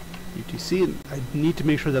 UTC. And I need to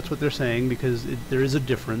make sure that's what they're saying because there is a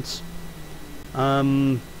difference.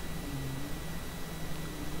 Okay.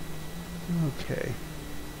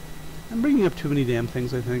 I'm bringing up too many damn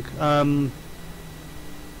things, I think. And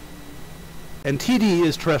TD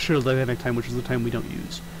is terrestrial dynamic time, which is the time we don't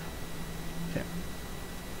use. Okay.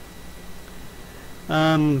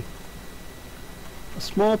 A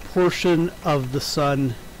small portion of the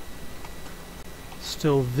sun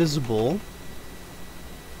still visible,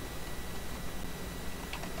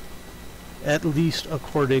 at least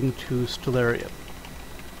according to Stellarium.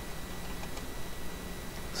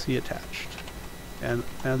 See attached. And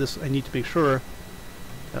now this, I need to make sure,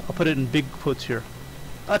 I'll put it in big quotes here.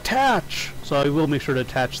 Attach! So I will make sure to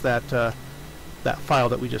attach that that file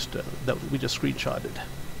that we just screenshotted.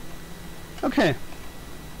 Okay.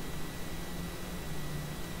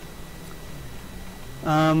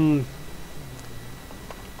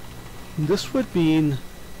 This would mean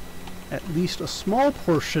at least a small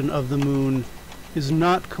portion of the moon is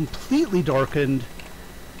not completely darkened.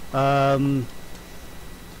 Although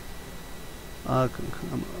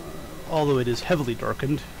it is heavily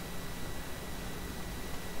darkened,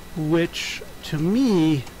 which to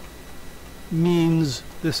me means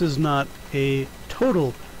this is not a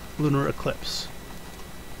total lunar eclipse.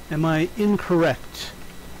 Am I incorrect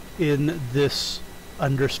in this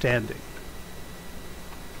understanding?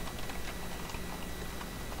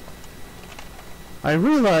 I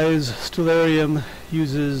realize Stellarium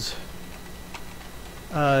uses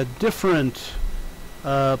different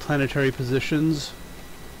planetary positions,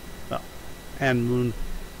 and moon,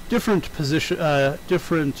 different position, realize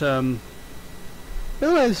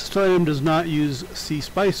Stellarium does not use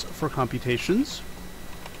C-Spice for computations,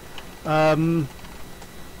 but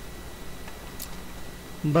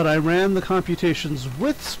I ran the computations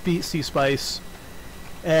with C-Spice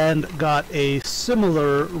and got a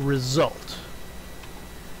similar result.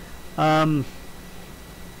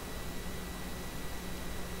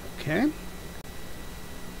 Okay.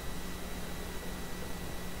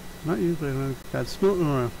 Not you, but that's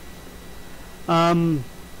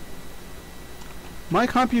my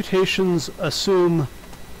computations assume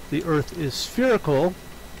the Earth is spherical,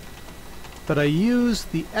 but I use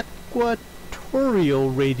the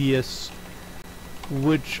equatorial radius,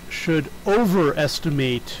 which should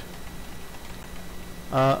overestimate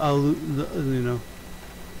a lunar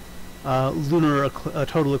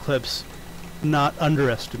total eclipse, not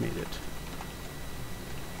underestimate it.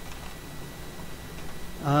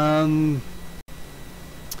 And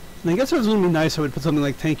I guess it was going to be nice I would put something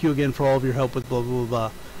like, thank you again for all of your help with blah blah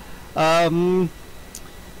blah.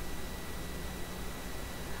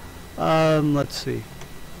 Let's see.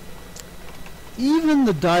 Even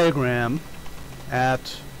the diagram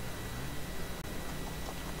at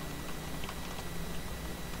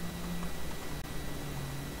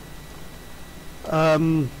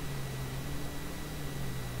let's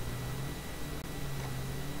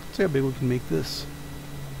see how big we can make this.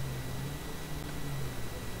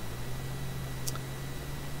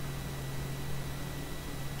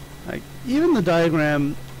 Even the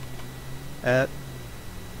diagram at,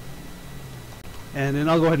 and then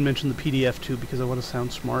I'll go ahead and mention the PDF too because I want to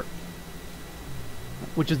sound smart,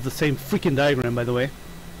 which is the same freaking diagram, by the way.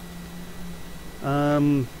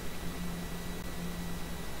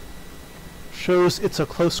 Shows it's a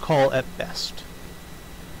close call at best.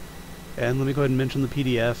 And let me go ahead and mention the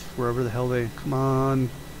PDF, wherever the hell they, come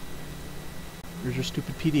on. Here's your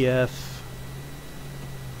stupid PDF.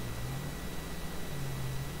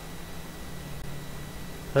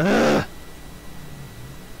 Ugh.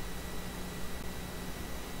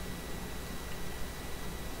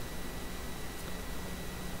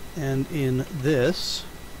 And in this,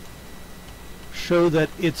 show that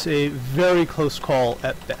it's a very close call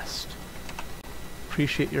at best.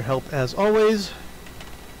 Appreciate your help as always.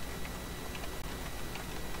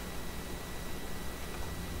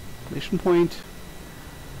 Exclamation point.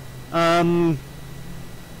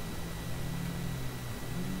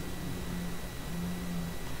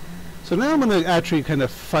 So now I'm going to actually kind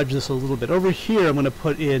of fudge this a little bit. Over here I'm going to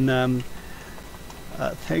put in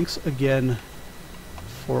thanks again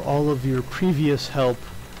for all of your previous help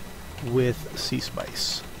with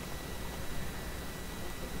C-Spice.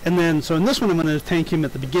 And then, so in this one I'm going to thank him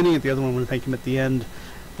at the beginning, at the other one I'm going to thank him at the end.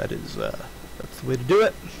 That is, that's the way to do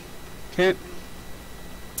it. Okay.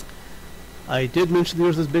 I did mention the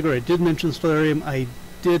Earth is bigger, I did mention Stellarium, I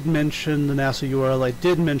did mention the NASA URL, I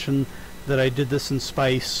did mention that I did this in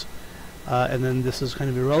Spice. and then this is kind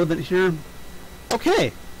of irrelevant here.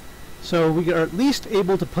 Okay, so we are at least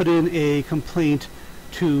able to put in a complaint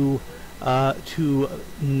to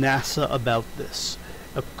NASA about this,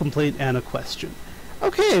 a complaint and a question.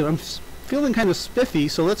 Okay, I'm feeling kind of spiffy,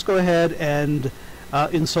 so let's go ahead and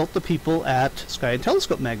insult the people at Sky and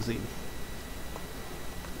Telescope magazine.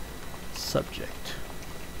 Subject.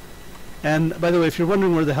 And by the way, if you're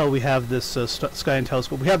wondering where the hell we have this Sky and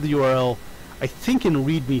Telescope, we have the URL, I think, in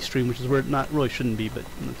README stream, which is where it not really shouldn't be, but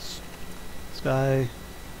it's Sky.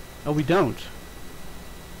 Oh, we don't.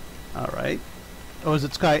 All right. Oh, is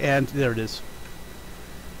it Sky and there it is.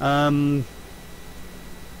 And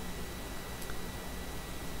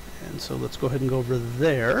so let's go ahead and go over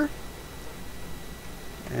there.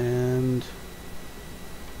 And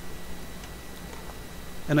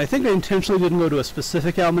I think I intentionally didn't go to a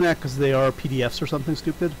specific almanac because they are PDFs or something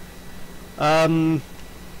stupid. And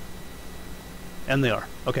they are.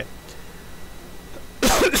 Okay.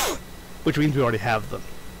 Which means we already have them.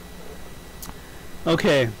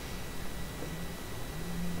 Okay.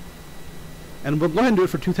 And we'll go ahead and do it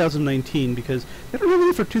for 2019 because they don't have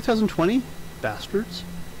it for 2020? Bastards.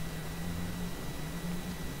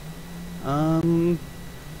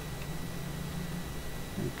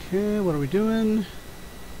 Okay, what are we doing?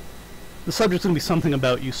 The subject's gonna be something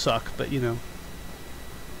about you suck, but you know.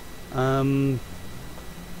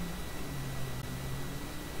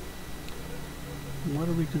 What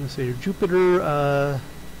are we gonna say here?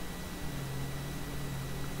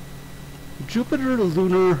 Jupiter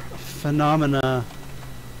lunar phenomena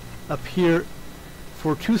appear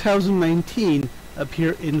for 2019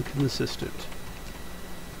 appear inconsistent.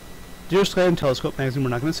 Dear Sky and Telescope magazine, we're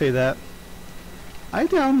not going to say that. I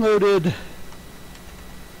downloaded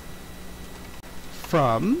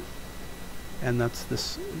from, and that's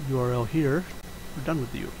this URL here. We're done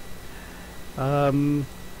with you.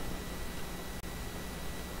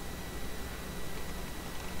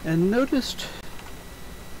 And noticed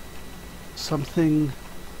something.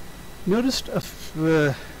 Noticed I'll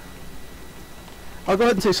go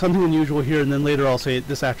ahead and say something unusual here, and then later I'll say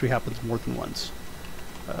this actually happens more than once.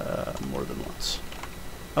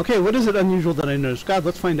 Okay, what is it unusual that I noticed? God,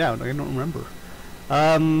 let's find out. I don't remember.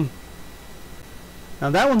 Now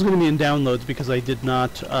that one's going to be in downloads because I did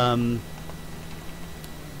not. Let's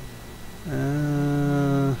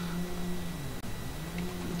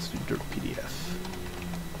do dirt PDF.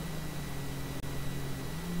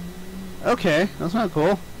 Okay, that's not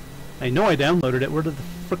cool. I know I downloaded it. Where the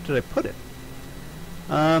frick did I put it?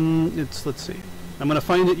 Let's see. I'm going to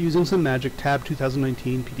find it using some magic. Tab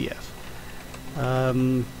 2019 PDF.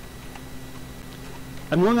 I'm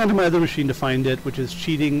going onto my other machine to find it, which is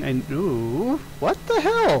cheating. And ooh, what the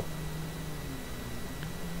hell?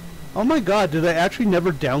 Oh my god, did I actually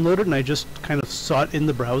never download it and I just kind of saw it in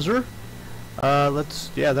the browser?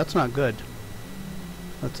 Yeah, that's not good.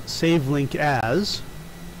 Let's save link as.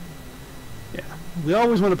 Yeah, we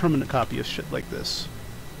always want a permanent copy of shit like this.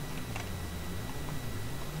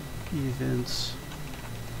 Events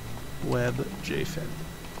web jfin.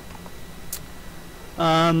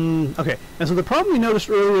 Okay, and so the problem we noticed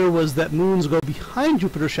earlier was that moons go behind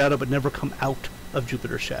Jupiter's shadow but never come out of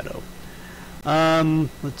Jupiter's shadow.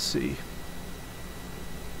 Let's see.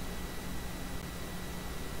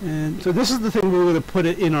 And so this is the thing we're going to put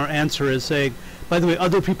it in our answer as saying, by the way,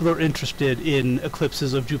 other people are interested in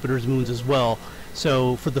eclipses of Jupiter's moons as well.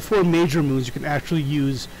 So for the 4 major moons, you can actually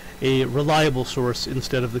use a reliable source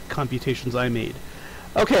instead of the computations I made.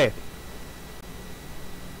 Okay.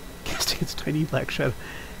 Casting its tiny black shadow.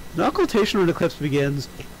 An occultation or an eclipse begins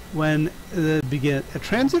when a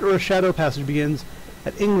transit or a shadow passage begins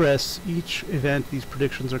at ingress. Each event, these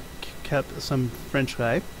predictions are kept some French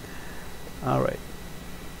guy. Alright.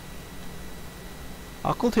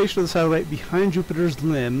 Occultation of the satellite behind Jupiter's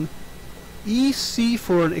limb. EC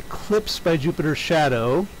for an eclipse by Jupiter's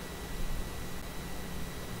shadow.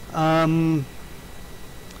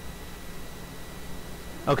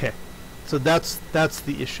 Okay, so that's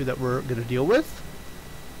the issue that we're going to deal with.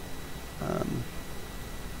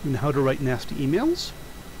 And how to write nasty emails.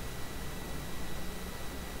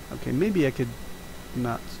 Okay, maybe I could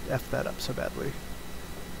not F that up so badly.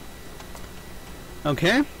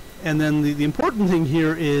 Okay, and then the important thing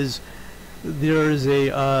here is there is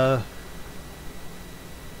a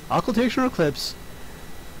occultation or eclipse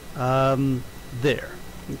there.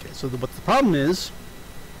 Okay, so what the problem is,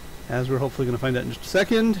 as we're hopefully going to find out in just a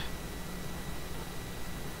second,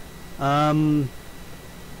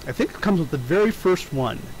 I think it comes with the very first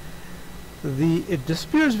one. It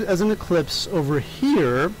disappears as an eclipse over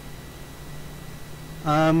here.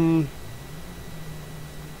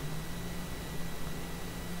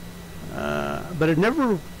 but it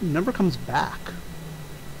never comes back.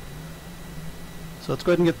 So let's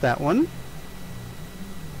go ahead and get that one.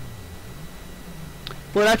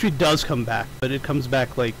 Well, it actually does come back, but it comes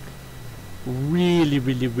back like really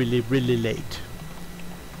late.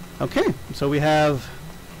 Okay, so we have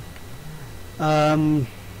Io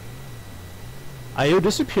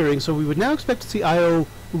disappearing, so we would now expect to see Io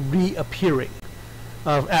reappearing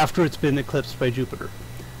after it's been eclipsed by Jupiter.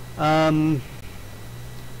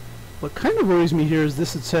 What kind of worries me here is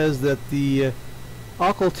this: it says that the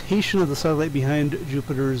occultation of the satellite behind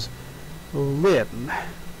Jupiter's limb.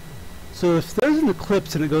 So if there's an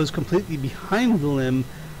eclipse and it goes completely behind the limb,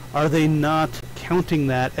 are they not counting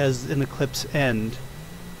that as an eclipse end?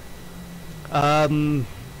 And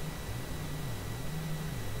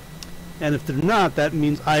if they're not, that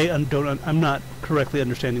means I'm not correctly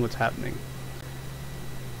understanding what's happening.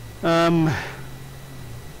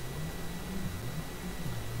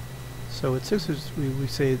 So at 6 we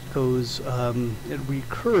say it goes, it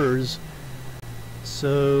recurs.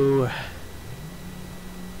 So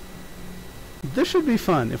this should be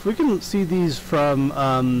fun. If we can see these from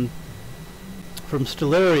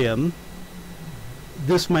Stellarium,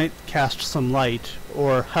 this might cast some light,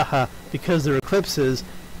 or haha, because they're eclipses,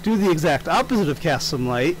 do the exact opposite of cast some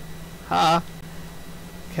light. Ha!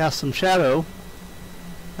 Cast some shadow.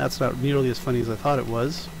 That's not nearly as funny as I thought it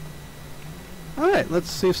was. Alright, let's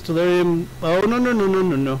see if Stellarium... Oh,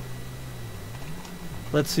 no.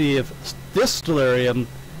 Let's see if this Stellarium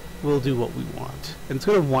will do what we want. And it's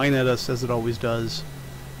going to whine at us as it always does.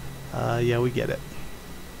 Yeah, we get it.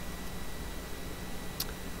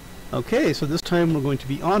 Okay, so this time we're going to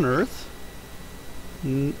be on Earth.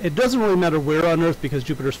 It doesn't really matter where on Earth because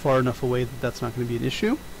Jupiter's far enough away that that's not going to be an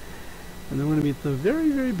issue. And then we're going to be at the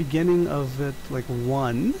very beginning of it, like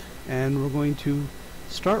 1, and we're going to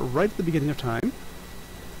start right at the beginning of time.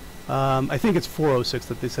 I think it's 4:06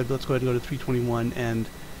 that they said, but let's go ahead and go to 3:21 and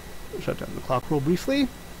shut down the clock real briefly.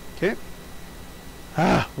 Okay.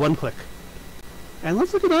 One click. And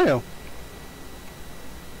let's look at Io.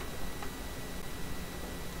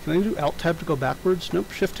 Can I do Alt Tab to go backwards?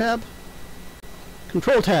 Nope. Shift Tab?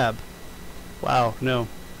 Control Tab. Wow, no.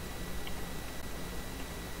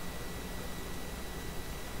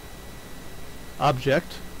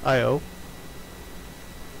 Object, Io.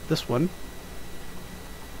 This one.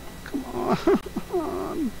 Come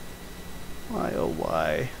on. Io,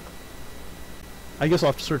 why? I guess I'll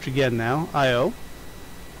have to search again now. Io.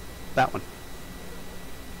 That one.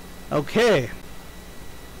 Okay.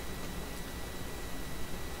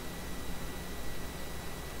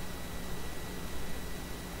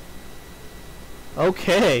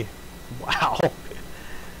 Okay. Wow.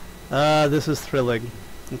 This is thrilling.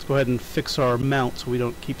 Let's go ahead and fix our mount so we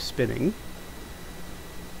don't keep spinning.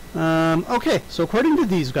 Okay, so according to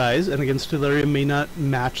these guys, and again, Stellarium may not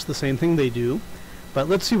match the same thing they do, but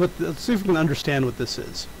let's see if we can understand what this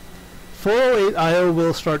is. 408 Io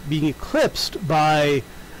will start being eclipsed by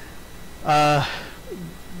so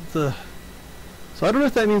I don't know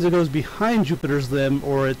if that means it goes behind Jupiter's limb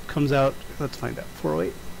or it comes out. Let's find out.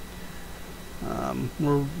 408.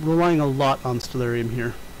 We're relying a lot on Stellarium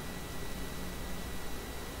here.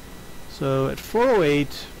 So at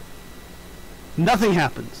 408, nothing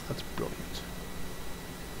happens. That's brilliant.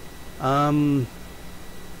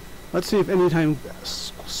 Let's see if any time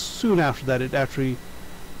soon after that it actually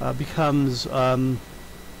becomes 100%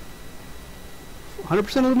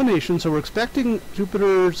 illumination. So we're expecting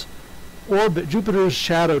Jupiter's orbit, Jupiter's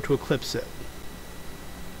shadow, to eclipse it.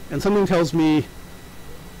 And something tells me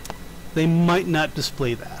they might not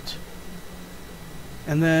display that.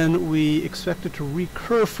 And then we expect it to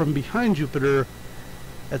recur from behind Jupiter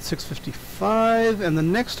at 6:55, and the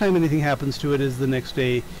next time anything happens to it is the next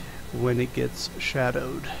day when it gets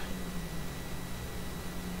shadowed.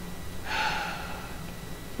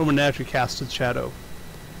 Or when it actually casts its shadow.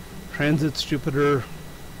 Transits Jupiter.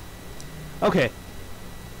 Okay.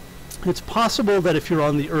 It's possible that if you're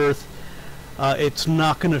on the Earth, it's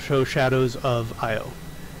not going to show shadows of Io.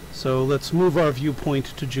 So let's move our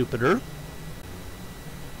viewpoint to Jupiter.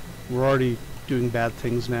 We're already doing bad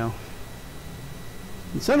things now.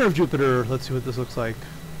 In the center of Jupiter, let's see what this looks like.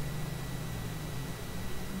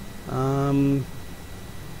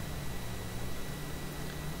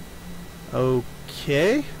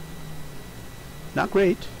 Okay. Not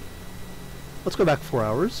great. Let's go back 4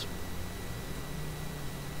 hours.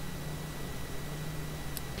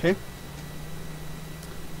 Okay.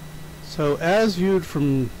 So as viewed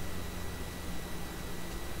from...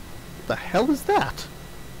 What the hell is that?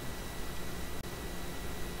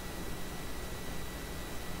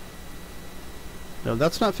 No,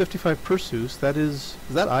 that's not 55 Perseus. That is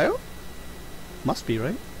that Io? Must be,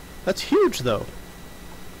 right? That's huge, though.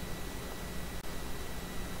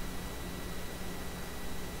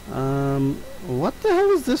 What the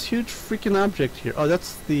hell is this huge freaking object here? Oh,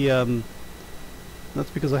 that's the, that's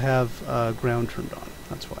because I have, ground turned on.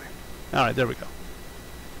 That's why. Alright, there we go.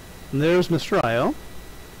 And there's Mr. Io.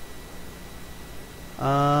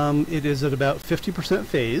 It is at about 50%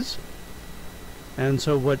 phase. And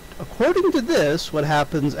so what, according to this, what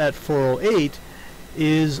happens at 408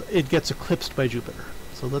 is it gets eclipsed by Jupiter.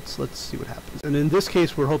 So let's see what happens. And in this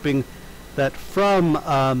case, we're hoping that from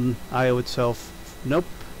Io itself, nope,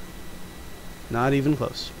 not even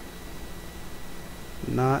close.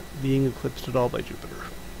 Not being eclipsed at all by Jupiter.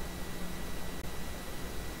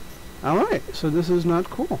 Alright, so this is not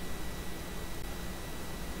cool.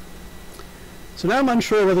 So now I'm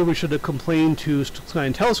unsure whether we should complain to Sky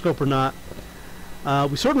and Telescope or not.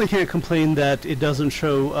 We certainly can't complain that it doesn't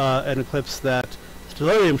show an eclipse that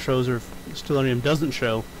Stellarium shows, or Stellarium doesn't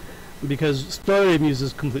show, because Stellarium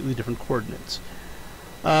uses completely different coordinates.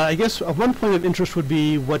 I guess one point of interest would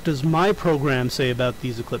be, what does my program say about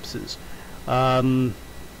these eclipses? Assuming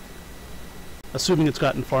it's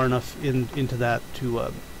gotten far enough into that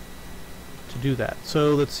to do that.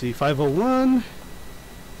 So let's see, 501.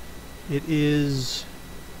 It is,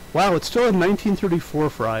 wow, it's still in 1934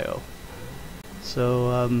 for Io.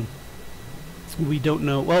 So we don't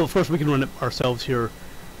know. Well, of course we can run it ourselves here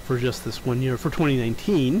for just this 1 year, for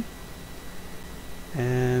 2019.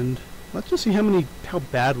 And let's just see how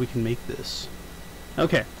bad we can make this.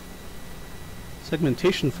 Okay.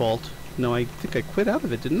 Segmentation fault. No, I think I quit out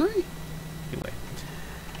of it, didn't I? Anyway.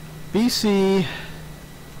 BC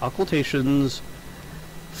occultations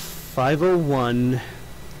 501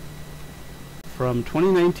 from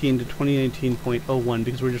 2019 to 2019.01,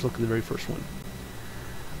 because we're just looking at the very first one.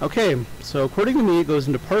 Okay, so according to me, it goes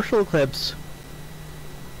into partial eclipse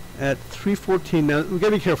at 3:14. Now, we've got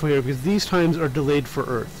to be careful here, because these times are delayed for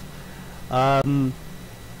Earth.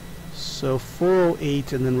 So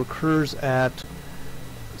 4:08, and then recurs at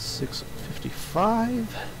 6:55.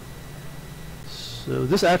 So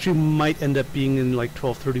this actually might end up being in like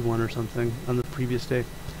 12:31 or something on the previous day.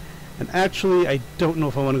 And actually, I don't know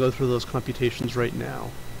if I want to go through those computations right now.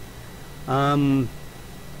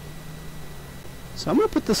 So I'm going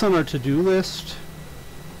to put this on our to-do list.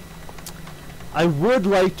 I would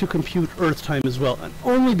like to compute Earth time as well, and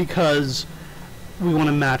only because we want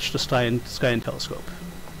to match the Sky and Telescope.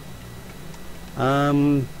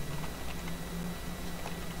 Okay.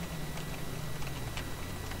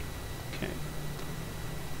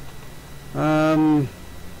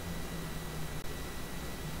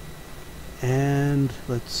 And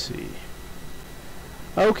let's see.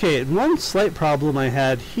 Okay, one slight problem I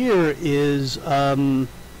had here is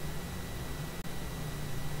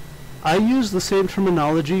I use the same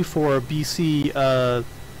terminology for BC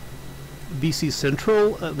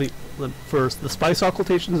Central for the SPICE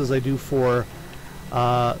occultations as I do for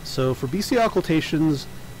so for BC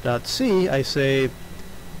occultations.c I say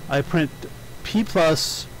I print P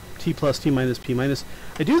plus T plus T minus P minus.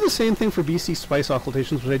 I do the same thing for BC SPICE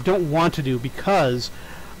occultations, which I don't want to do because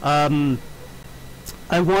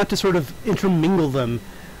I want to sort of intermingle them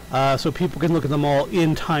so people can look at them all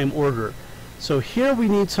in time order. So here we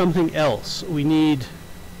need something else. We need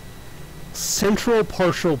central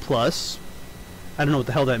partial plus. I don't know what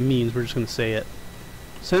the hell that means. We're just going to say it.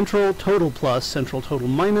 Central total plus, central total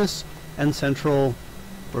minus, and central,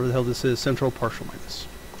 whatever the hell this is, central partial minus.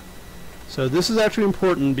 So this is actually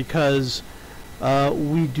important because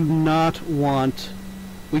we do want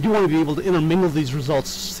to be able to intermingle these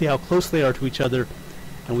results to see how close they are to each other,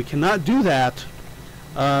 and we cannot do that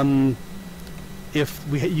if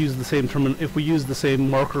we use the same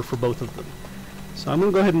marker for both of them. So I'm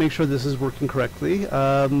going to go ahead and make sure this is working correctly.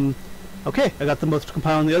 Okay, I got them both to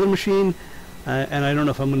compile on the other machine, and I don't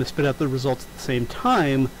know if I'm going to spit out the results at the same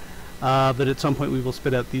time, but at some point we will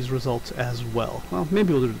spit out these results as well. Well,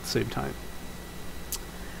 maybe we'll do it at the same time.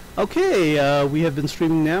 Okay, we have been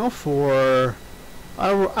streaming now for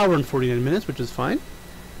an hour and 49 minutes, which is fine.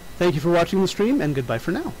 Thank you for watching the stream, and goodbye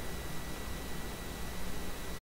for now.